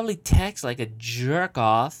probably text like a jerk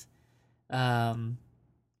off. You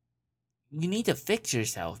need to fix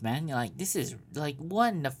yourself, man. You're like, this is like,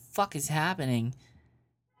 what in the fuck is happening?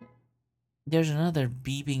 There's another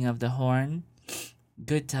beeping of the horn.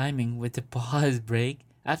 Good timing with the pause break.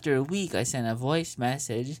 After a week, I sent a voice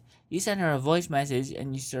message. You sent her a voice message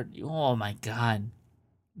and you start, oh my god.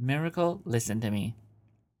 Miracle, listen to me.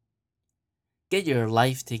 Get your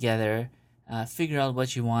life together. Figure out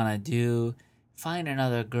what you want to do. Find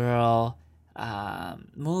another girl.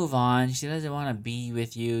 Move on. She doesn't want to be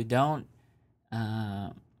with you. Don't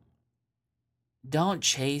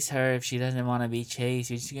chase her if she doesn't want to be chased.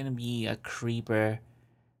 You're just gonna be a creeper.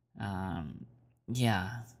 Yeah.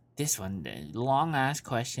 This one, long ass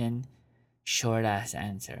question, short ass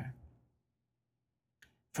answer.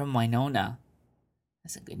 From Winona.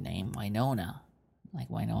 That's a good name, Winona. Like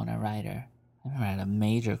Winona Ryder. I've never had a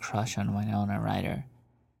major crush on Winona Ryder.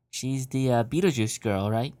 She's the Beetlejuice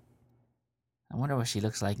girl, right? I wonder what she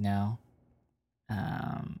looks like now.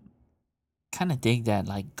 Kind of dig that,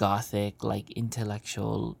 like, gothic, like,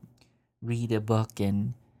 intellectual, read a book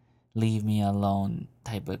and leave me alone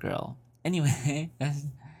type of girl. Anyway,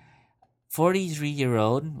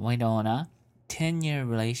 43-year-old Winona, 10-year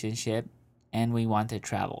relationship, and we want to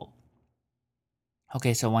travel.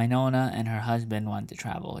 Okay, so Winona and her husband want to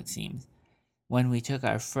travel, it seems. When we took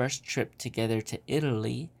our first trip together to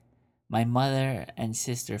Italy, my mother and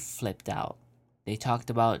sister flipped out. They talked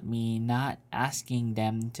about me not asking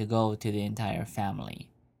them to go to the entire family,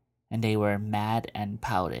 and they were mad and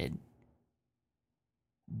pouted.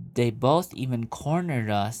 They both even cornered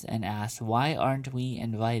us and asked why aren't we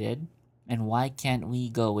invited and why can't we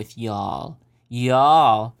go with y'all?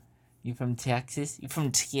 Y'all? You from Texas? You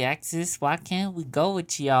from Texas? Why can't we go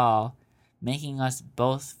with y'all? making us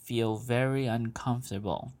both feel very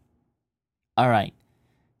uncomfortable. Alright,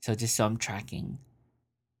 so just so I'm tracking.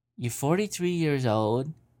 You're 43 years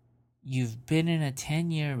old, you've been in a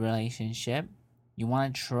 10-year relationship, you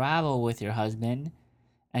want to travel with your husband,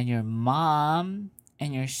 and your mom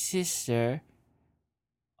and your sister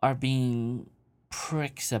are being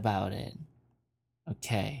pricks about it.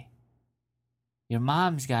 Okay. Your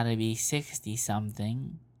mom's gotta be 60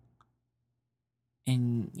 something.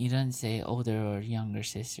 And you don't say older or younger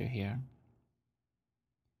sister here.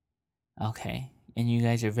 Okay. And you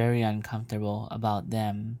guys are very uncomfortable about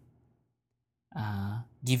them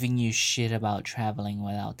giving you shit about traveling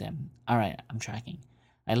without them. Alright, I'm tracking.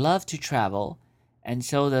 I love to travel, and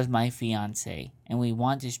so does my fiance, and we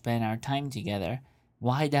want to spend our time together.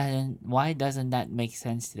 Why doesn't that make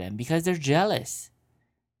sense to them? Because they're jealous.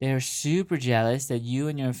 They're super jealous that you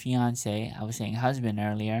and your fiance, I was saying husband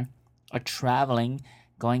earlier, are traveling,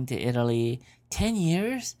 going to Italy 10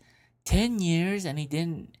 years? 10 years and he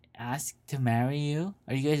didn't ask to marry you?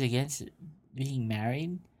 Are you guys against being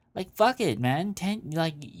married? Like, fuck it, man. 10,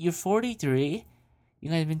 like, you're 43. You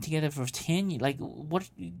guys have been together for 10 years. Like, what?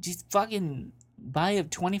 Just fucking buy a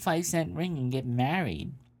 25-cent ring and get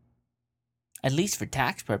married. At least for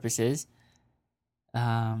tax purposes.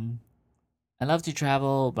 I love to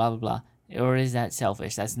travel, blah, blah, blah. Or is that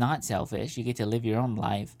selfish? That's not selfish. You get to live your own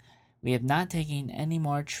life. We have not taken any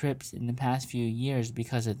more trips in the past few years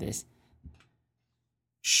because of this.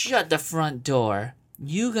 Shut the front door.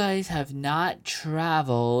 You guys have not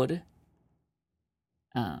traveled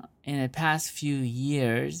in the past few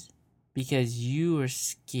years because you were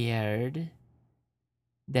scared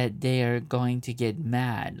that they are going to get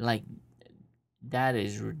mad. Like, that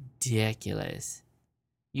is ridiculous.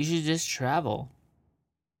 You should just travel.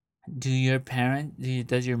 Does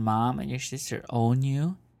your mom and your sister own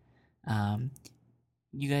you?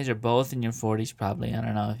 You guys are both in your 40s probably. I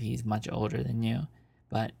don't know if he's much older than you,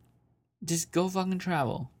 but just go fucking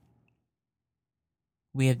travel.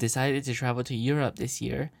 We have decided to travel to Europe this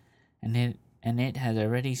year, and it has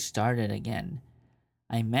already started again.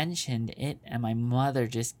 I mentioned it, and my mother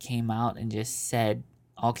just came out and just said,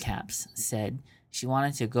 all caps, said she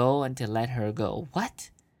wanted to go and to let her go.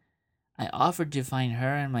 What? I offered to find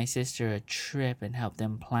her and my sister a trip and help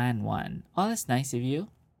them plan one. Oh, that's nice of you.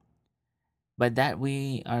 But that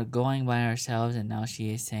we are going by ourselves, and now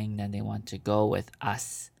she is saying that they want to go with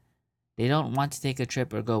us. They don't want to take a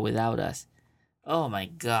trip or go without us. Oh my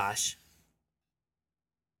gosh.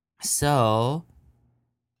 So,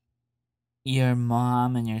 your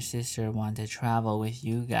mom and your sister want to travel with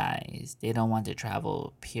you guys. They don't want to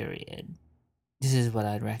travel, period. This is what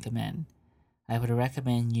I'd recommend. I would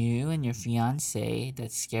recommend you and your fiance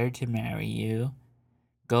that's scared to marry you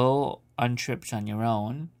go on trips on your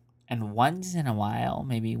own, and once in a while,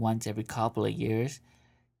 maybe once every couple of years,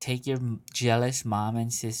 take your jealous mom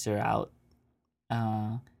and sister out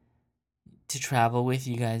to travel with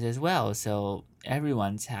you guys as well, so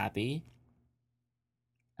everyone's happy.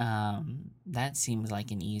 That seems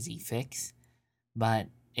like an easy fix. But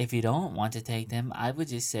if you don't want to take them, I would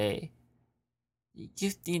just say,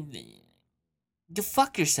 just go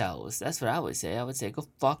fuck yourselves. That's what I would say. I would say, go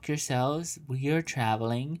fuck yourselves. We are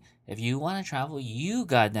traveling. If you want to travel, you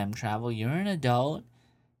goddamn travel. You're an adult.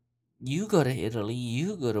 You go to Italy.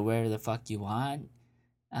 You go to wherever the fuck you want.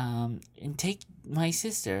 And take my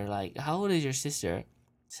sister. Like, how old is your sister?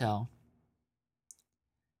 So,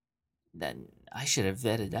 then I should have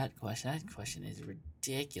vetted that question. That question is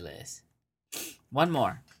ridiculous. One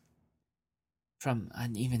more.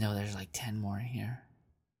 And even though there's like 10 more here.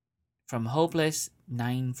 From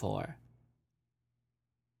Hopeless94.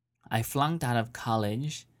 I flunked out of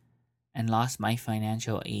college and lost my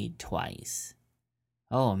financial aid twice.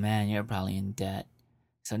 Oh man, you're probably in debt.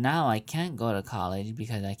 So now I can't go to college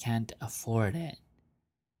because I can't afford it.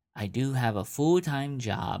 I do have a full-time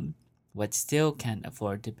job, but still can't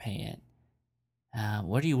afford to pay it.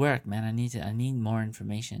 Where do you work, man? I need more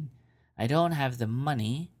information. I don't have the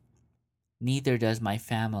money, neither does my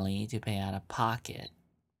family, to pay out of pocket.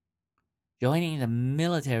 Joining the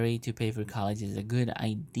military to pay for college is a good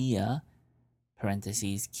idea,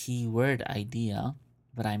 parentheses, keyword idea,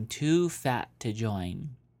 but I'm too fat to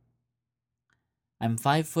join. I'm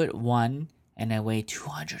 5'1" and I weigh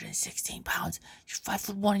 216 pounds. You're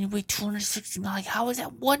 5'1" and you weigh 216 pounds. Like, how is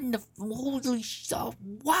that? What in the holy stuff?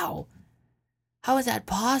 Wow. How is that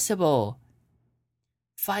possible?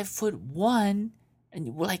 5'1"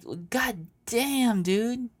 and like, god damn,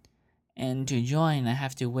 dude. And to join, I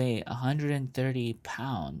have to weigh 130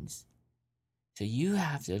 pounds. So you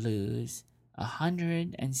have to lose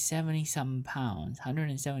 170 something pounds,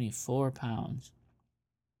 174 pounds.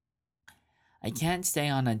 I can't stay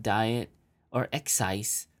on a diet or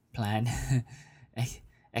exercise plan.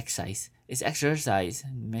 Exercise. It's exercise.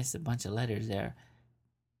 Missed a bunch of letters there.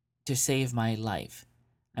 To save my life.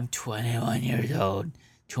 I'm 21 years old.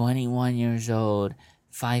 21 years old.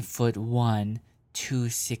 5'1",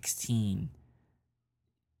 216.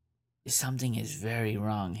 Something is very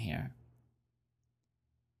wrong here.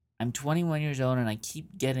 I'm 21 years old and I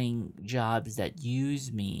keep getting jobs that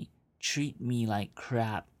use me, treat me like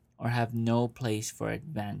crap, or have no place for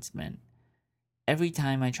advancement. Every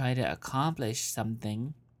time I try to accomplish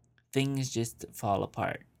something, things just fall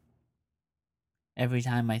apart. Every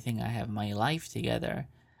time I think I have my life together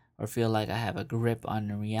or feel like I have a grip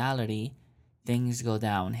on reality, things go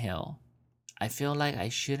downhill. I feel like I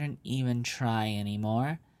shouldn't even try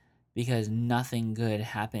anymore because nothing good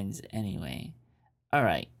happens anyway. All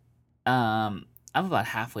right. I'm about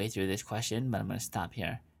halfway through this question, but I'm going to stop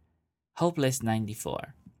here. Hopeless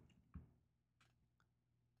 94.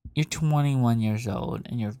 You're 21 years old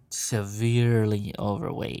and you're severely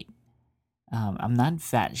overweight. I'm not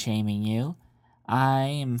fat shaming you. I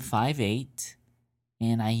am 5'8",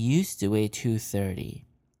 and I used to weigh 230.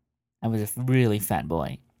 I was a really fat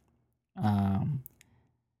boy. Um,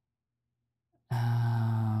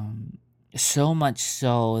 so much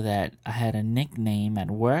so that I had a nickname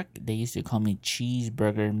at work. They used to call me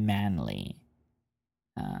Cheeseburger Manly.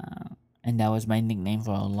 And that was my nickname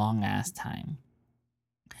for a long ass time.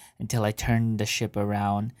 Until I turned the ship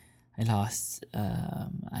around. I lost,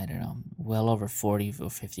 I don't know, well over 40 or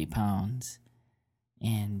 50 pounds.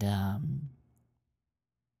 And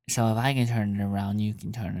so if I can turn it around, you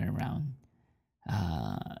can turn it around.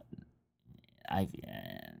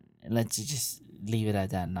 Let's just leave it at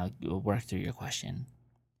that, and I'll work through your question.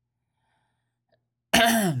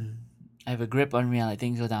 I have a grip on reality.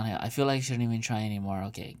 Things go downhill. I feel like I shouldn't even try anymore.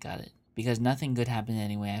 Okay, got it. Because nothing good happens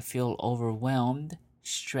anyway. I feel overwhelmed,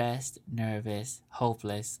 stressed, nervous,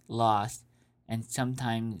 hopeless, lost, and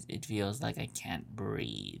sometimes it feels like I can't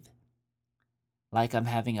breathe. Like I'm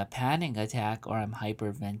having a panic attack or I'm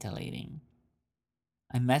hyperventilating.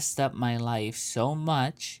 I messed up my life so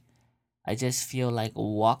much, I just feel like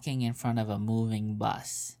walking in front of a moving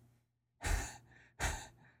bus.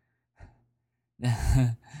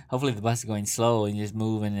 Hopefully the bus is going slow and you just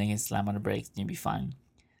move and then you can slam on the brakes and you'll be fine.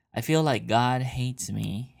 I feel like God hates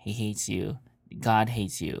me. He hates you. God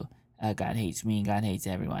hates you. God hates me. God hates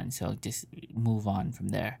everyone. So just move on from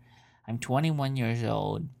there. I'm 21 years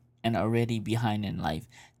old and already behind in life.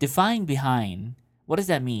 Define behind. What does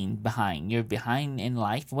that mean, behind? You're behind in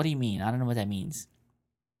life? What do you mean? I don't know what that means.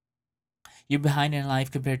 You're behind in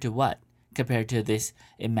life compared to what? Compared to this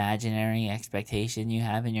imaginary expectation you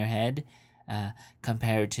have in your head?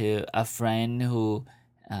 Compared to a friend who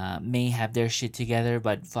may have their shit together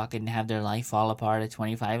but fucking have their life fall apart at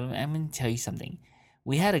 25? I'm going to tell you something.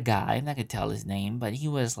 We had a guy, I'm not going to tell his name, but he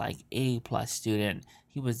was like A+ student.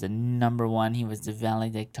 He was the number one. He was the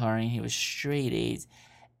valedictorian. He was straight A's.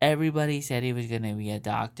 Everybody said he was going to be a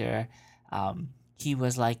doctor. He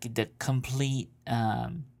was like the complete...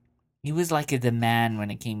 he was like the man when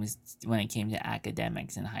it came to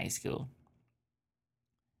academics in high school.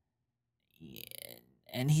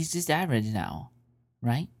 And he's just average now,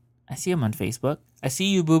 right? I see him on Facebook. I see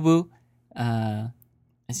you, boo boo. I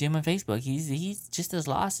see him on Facebook. He's just as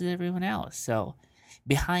lost as everyone else. So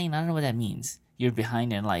behind, I don't know what that means. You're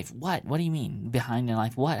behind in life. What? What do you mean behind in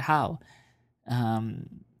life? What? How?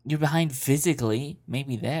 You're behind physically.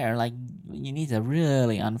 Maybe there. Like you need to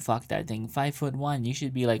really unfuck that thing. 5'1", you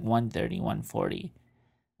should be like 130, 140.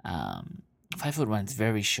 5'1" is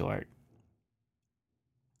very short.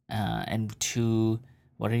 And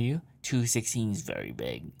what are you? 216 is very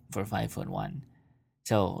big for 5'1".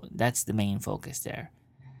 So that's the main focus there.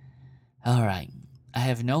 All right. I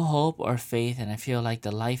have no hope or faith, and I feel like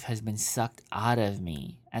the life has been sucked out of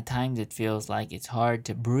me. At times, it feels like it's hard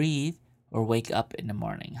to breathe or wake up in the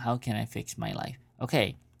morning. How can I fix my life?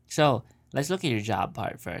 Okay, so let's look at your job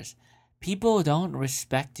part first. People don't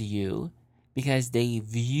respect you because they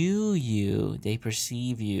view you, they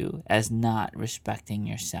perceive you as not respecting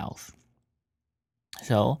yourself.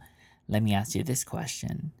 So let me ask you this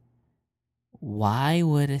question. Why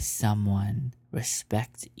would someone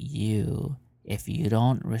respect you if you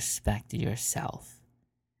don't respect yourself?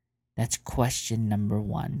 That's question number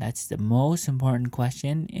 1. That's the most important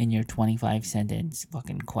question in your 25-sentence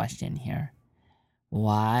fucking question here.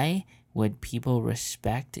 Why would people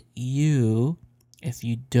respect you if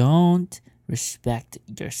you don't respect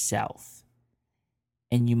yourself?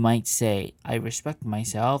 And you might say, I respect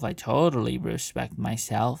myself. I totally respect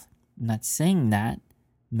myself. I'm not saying that.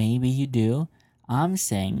 Maybe you do. I'm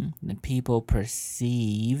saying that people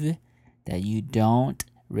perceive that you don't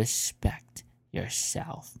respect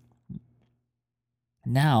yourself.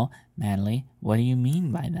 Now, Manly, what do you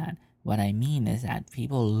mean by that? What I mean is that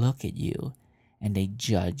people look at you and they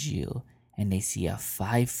judge you and they see a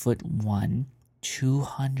 5'1",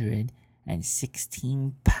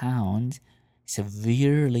 216 pounds,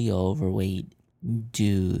 severely overweight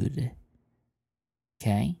dude.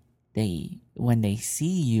 Okay? When they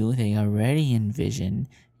see you, they already envision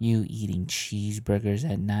you eating cheeseburgers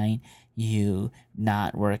at night, you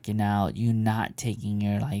not working out, you not taking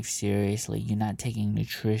your life seriously, you not taking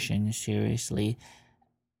nutrition seriously.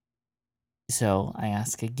 So I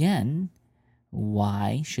ask again,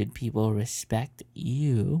 why should people respect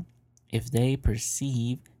you if they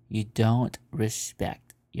perceive you don't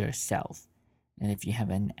respect yourself? And if you have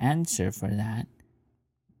an answer for that,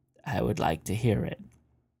 I would like to hear it.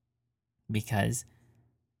 Because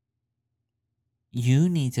you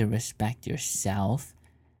need to respect yourself,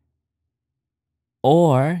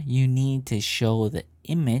 or you need to show the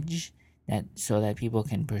image that so that people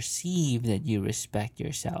can perceive that you respect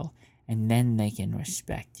yourself, and then they can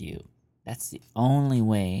respect you. That's the only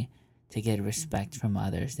way to get respect from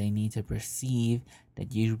others. They need to perceive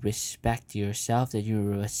that you respect yourself, that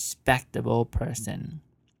you're a respectable person.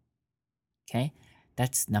 Okay?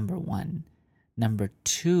 That's number one. Number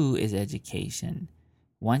two is education.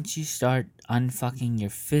 Once you start unfucking your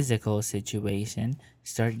physical situation,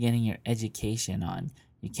 start getting your education on.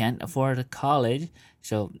 You can't afford a college.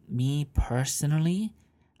 So, me personally,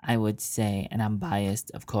 I would say, and I'm biased,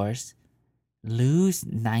 of course, lose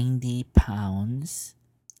 90 pounds.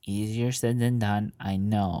 Easier said than done, I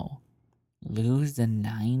know. Lose the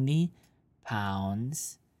 90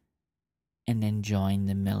 pounds and then join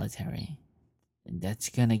the military. And that's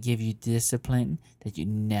going to give you discipline that you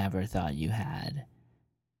never thought you had.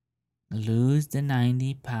 Lose the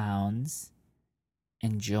 90 pounds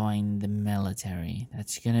and join the military.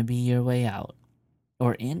 That's going to be your way out.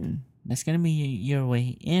 Or in. That's going to be your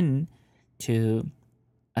way in to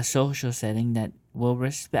a social setting that will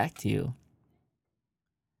respect you.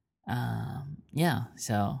 Yeah,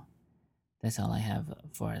 so that's all I have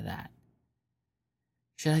for that.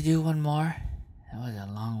 Should I do one more? That was a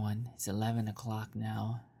long one. It's 11 o'clock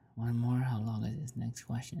now. One more? How long is this next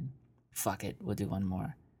question? Fuck it, we'll do one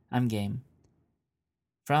more. I'm game.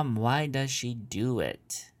 From Why Does She Do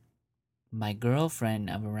It? My girlfriend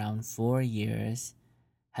of around 4 years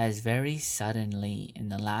has very suddenly, in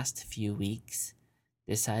the last few weeks,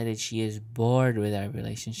 decided she is bored with our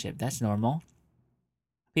relationship. That's normal.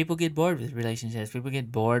 People get bored with relationships. People get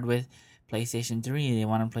bored with PlayStation 3. They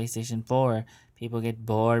want a PlayStation 4. People get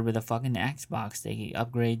bored with a fucking Xbox. They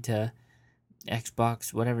upgrade to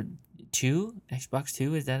Xbox, whatever, 2? Xbox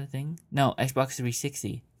 2, is that a thing? No, Xbox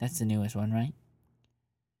 360. That's the newest one, right?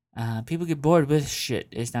 People get bored with shit.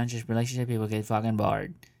 It's not just relationship. People get fucking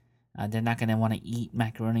bored. They're not gonna want to eat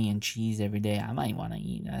macaroni and cheese every day. I might want to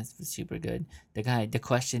eat. That's super good. The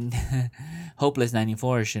question, Hopeless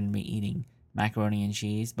 94 shouldn't be eating macaroni and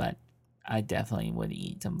cheese, but I definitely would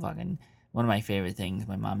eat some fucking. One of my favorite things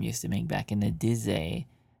my mom used to make back in the day.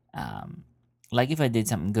 Like if I did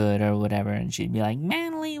something good or whatever, and she'd be like,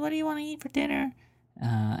 "Manly, what do you want to eat for dinner?"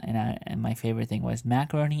 And my favorite thing was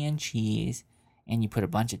macaroni and cheese, and you put a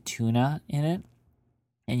bunch of tuna in it,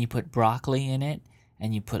 and you put broccoli in it,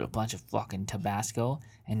 and you put a bunch of fucking Tabasco,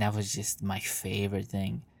 and that was just my favorite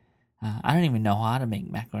thing. I don't even know how to make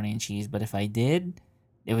macaroni and cheese, but if I did,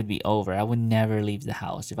 it would be over. I would never leave the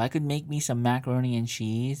house. If I could make me some macaroni and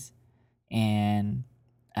cheese and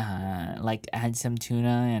like add some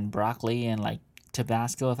tuna and broccoli and like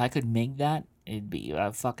Tabasco, if I could make that, it'd be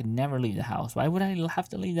I fucking never leave the house. Why would I have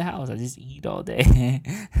to leave the house? I just eat all day.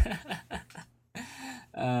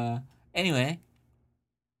 Anyway,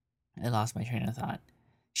 I lost my train of thought.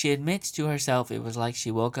 She admits to herself it was like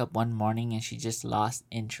she woke up one morning and she just lost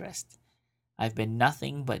interest. I've been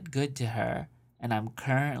nothing but good to her, and I'm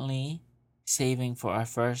currently saving for our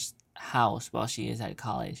first house while she is at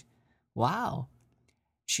college. Wow.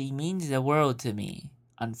 She means the world to me.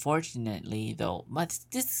 Unfortunately, though, but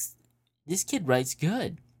this kid writes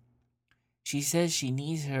good. She says she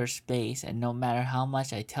needs her space, and no matter how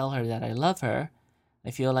much I tell her that I love her,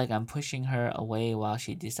 I feel like I'm pushing her away while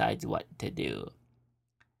she decides what to do.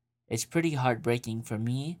 It's pretty heartbreaking for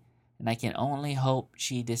me, and I can only hope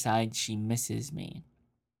she decides she misses me.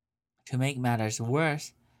 To make matters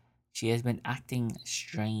worse, she has been acting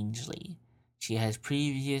strangely. She has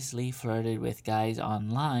previously flirted with guys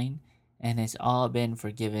online, and it's all been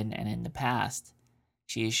forgiven and in the past.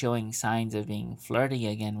 She is showing signs of being flirty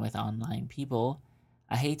again with online people.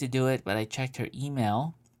 I hate to do it, but I checked her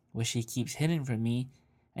email, which she keeps hidden from me,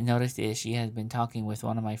 I noticed is she has been talking with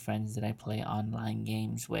one of my friends that I play online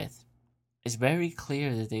games with. It's very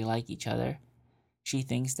clear that they like each other. She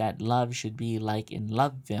thinks that love should be like in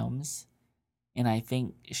love films, and I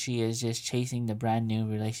think she is just chasing the brand new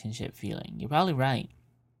relationship feeling. You're probably right.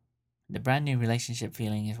 The brand new relationship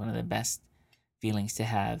feeling is one of the best feelings to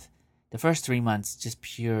have. The first 3 months, just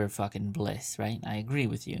pure fucking bliss, right? I agree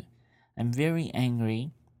with you. I'm very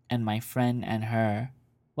angry, and my friend and her.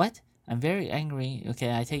 What? I'm very angry.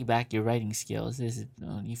 Okay, I take back your writing skills. This is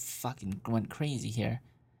you fucking went crazy here.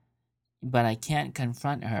 But I can't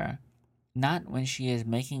confront her. Not when she is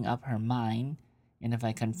making up her mind. And if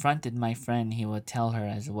I confronted my friend, he would tell her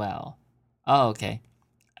as well. Oh, okay.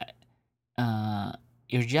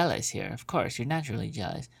 You're jealous here. Of course, you're naturally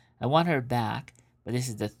jealous. I want her back, but this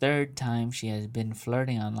is the third time she has been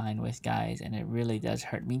flirting online with guys, and it really does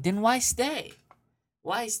hurt me. Then why stay?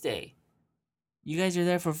 Why stay? You guys are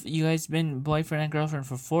there for. You guys been boyfriend and girlfriend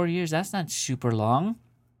for 4 years. That's not super long.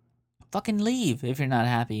 Fucking leave if you're not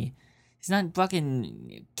happy. It's not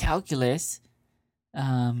fucking calculus.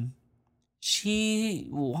 She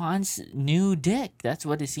wants new dick. That's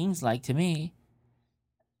what it seems like to me.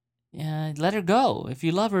 Yeah, let her go. If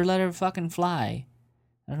you love her, let her fucking fly.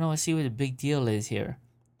 I don't know. See what the big deal is here.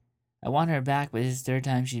 I want her back, but this is the third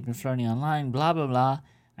time she's been flirting online. Blah blah blah.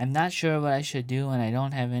 I'm not sure what I should do, and I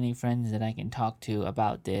don't have any friends that I can talk to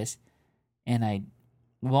about this. And I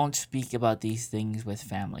won't speak about these things with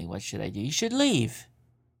family. What should I do? You should leave.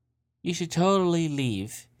 You should totally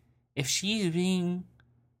leave. If she's being...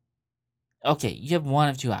 Okay, you have one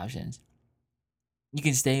of two options. You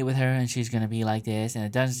can stay with her and she's going to be like this, and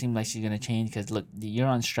it doesn't seem like she's going to change because, look, you're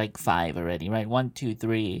on strike 5 already, right? 1, 2,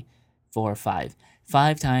 3, 4, 5.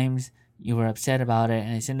 5 times you were upset about it,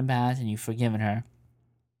 and it's in the past, and you've forgiven her.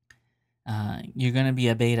 You're going to be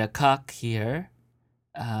a beta cuck here,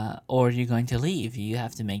 or you're going to leave. You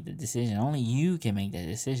have to make the decision. Only you can make that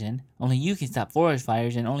decision. Only you can stop forest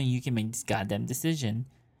fires, and only you can make this goddamn decision.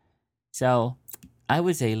 So, I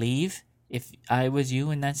would say leave. If I was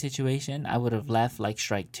you in that situation, I would have left like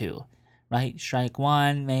strike 2, right? Strike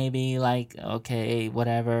 1, maybe like, okay,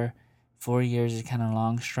 whatever. 4 years is kind of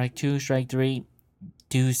long. Strike 2, strike 3,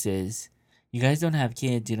 deuces. You guys don't have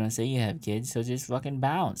kids. You don't say you have kids, so just fucking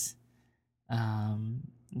bounce.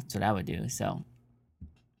 That's what I would do. So,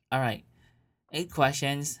 all right, 8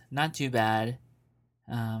 questions, not too bad.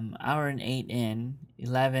 Hour and 8 in,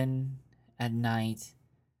 11 at night.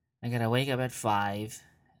 I gotta wake up at 5.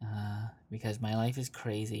 Because my life is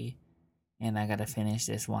crazy and I gotta finish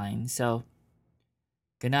this wine. So,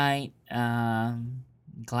 good night.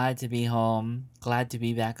 Glad to be home. Glad to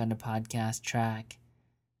be back on the podcast track.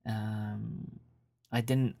 I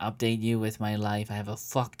didn't update you with my life. I have a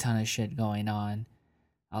fuck ton of shit going on.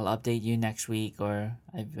 I'll update you next week, or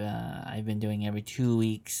I've been doing every 2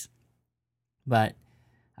 weeks. But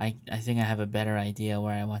I think I have a better idea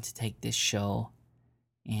where I want to take this show,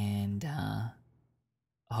 and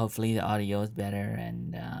hopefully the audio is better.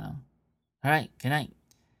 And all right, good night.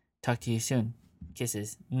 Talk to you soon.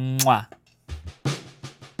 Kisses. Mwah.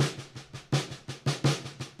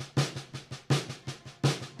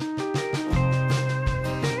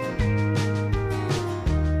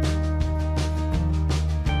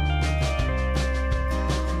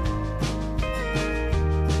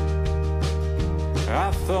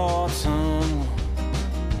 I thought someone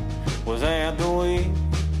was at the wheel.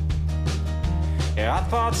 Yeah, I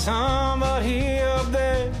thought somebody up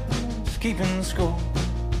there was keeping score.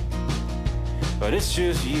 But it's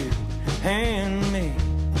just you and me,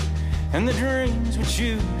 and the dreams we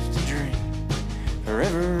choose to dream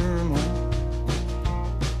forevermore.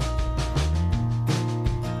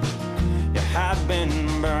 Yeah, I've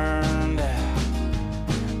been burned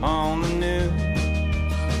out on the news,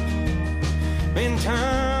 been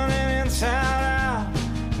turning inside out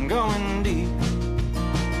and going deep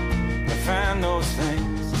to find those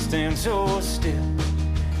things that stand so still,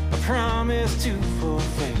 a promise to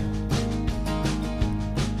fulfill.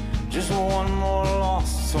 Just one more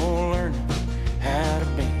lost soul learning how to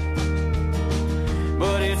be.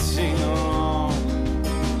 But it's a long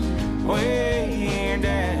way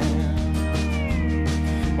down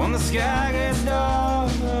when the sky gets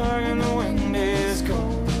dark and the wind is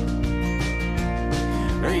cold.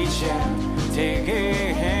 Reach out, take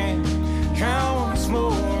a hand, try once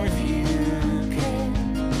more if you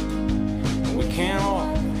can. We can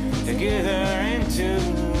walk together into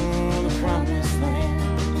the promised land.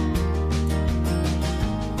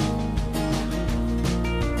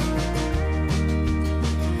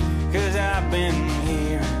 'Cause I've been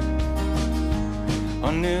hearing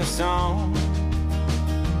a new song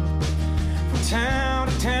from town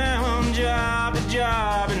to town, job to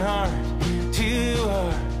job and heart to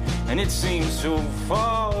heart, and it seems so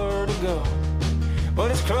far to go,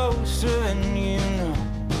 but it's closer than you know.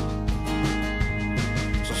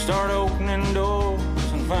 So start opening doors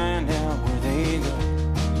and find out where they go,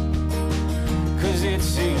 'cause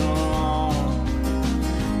it's a long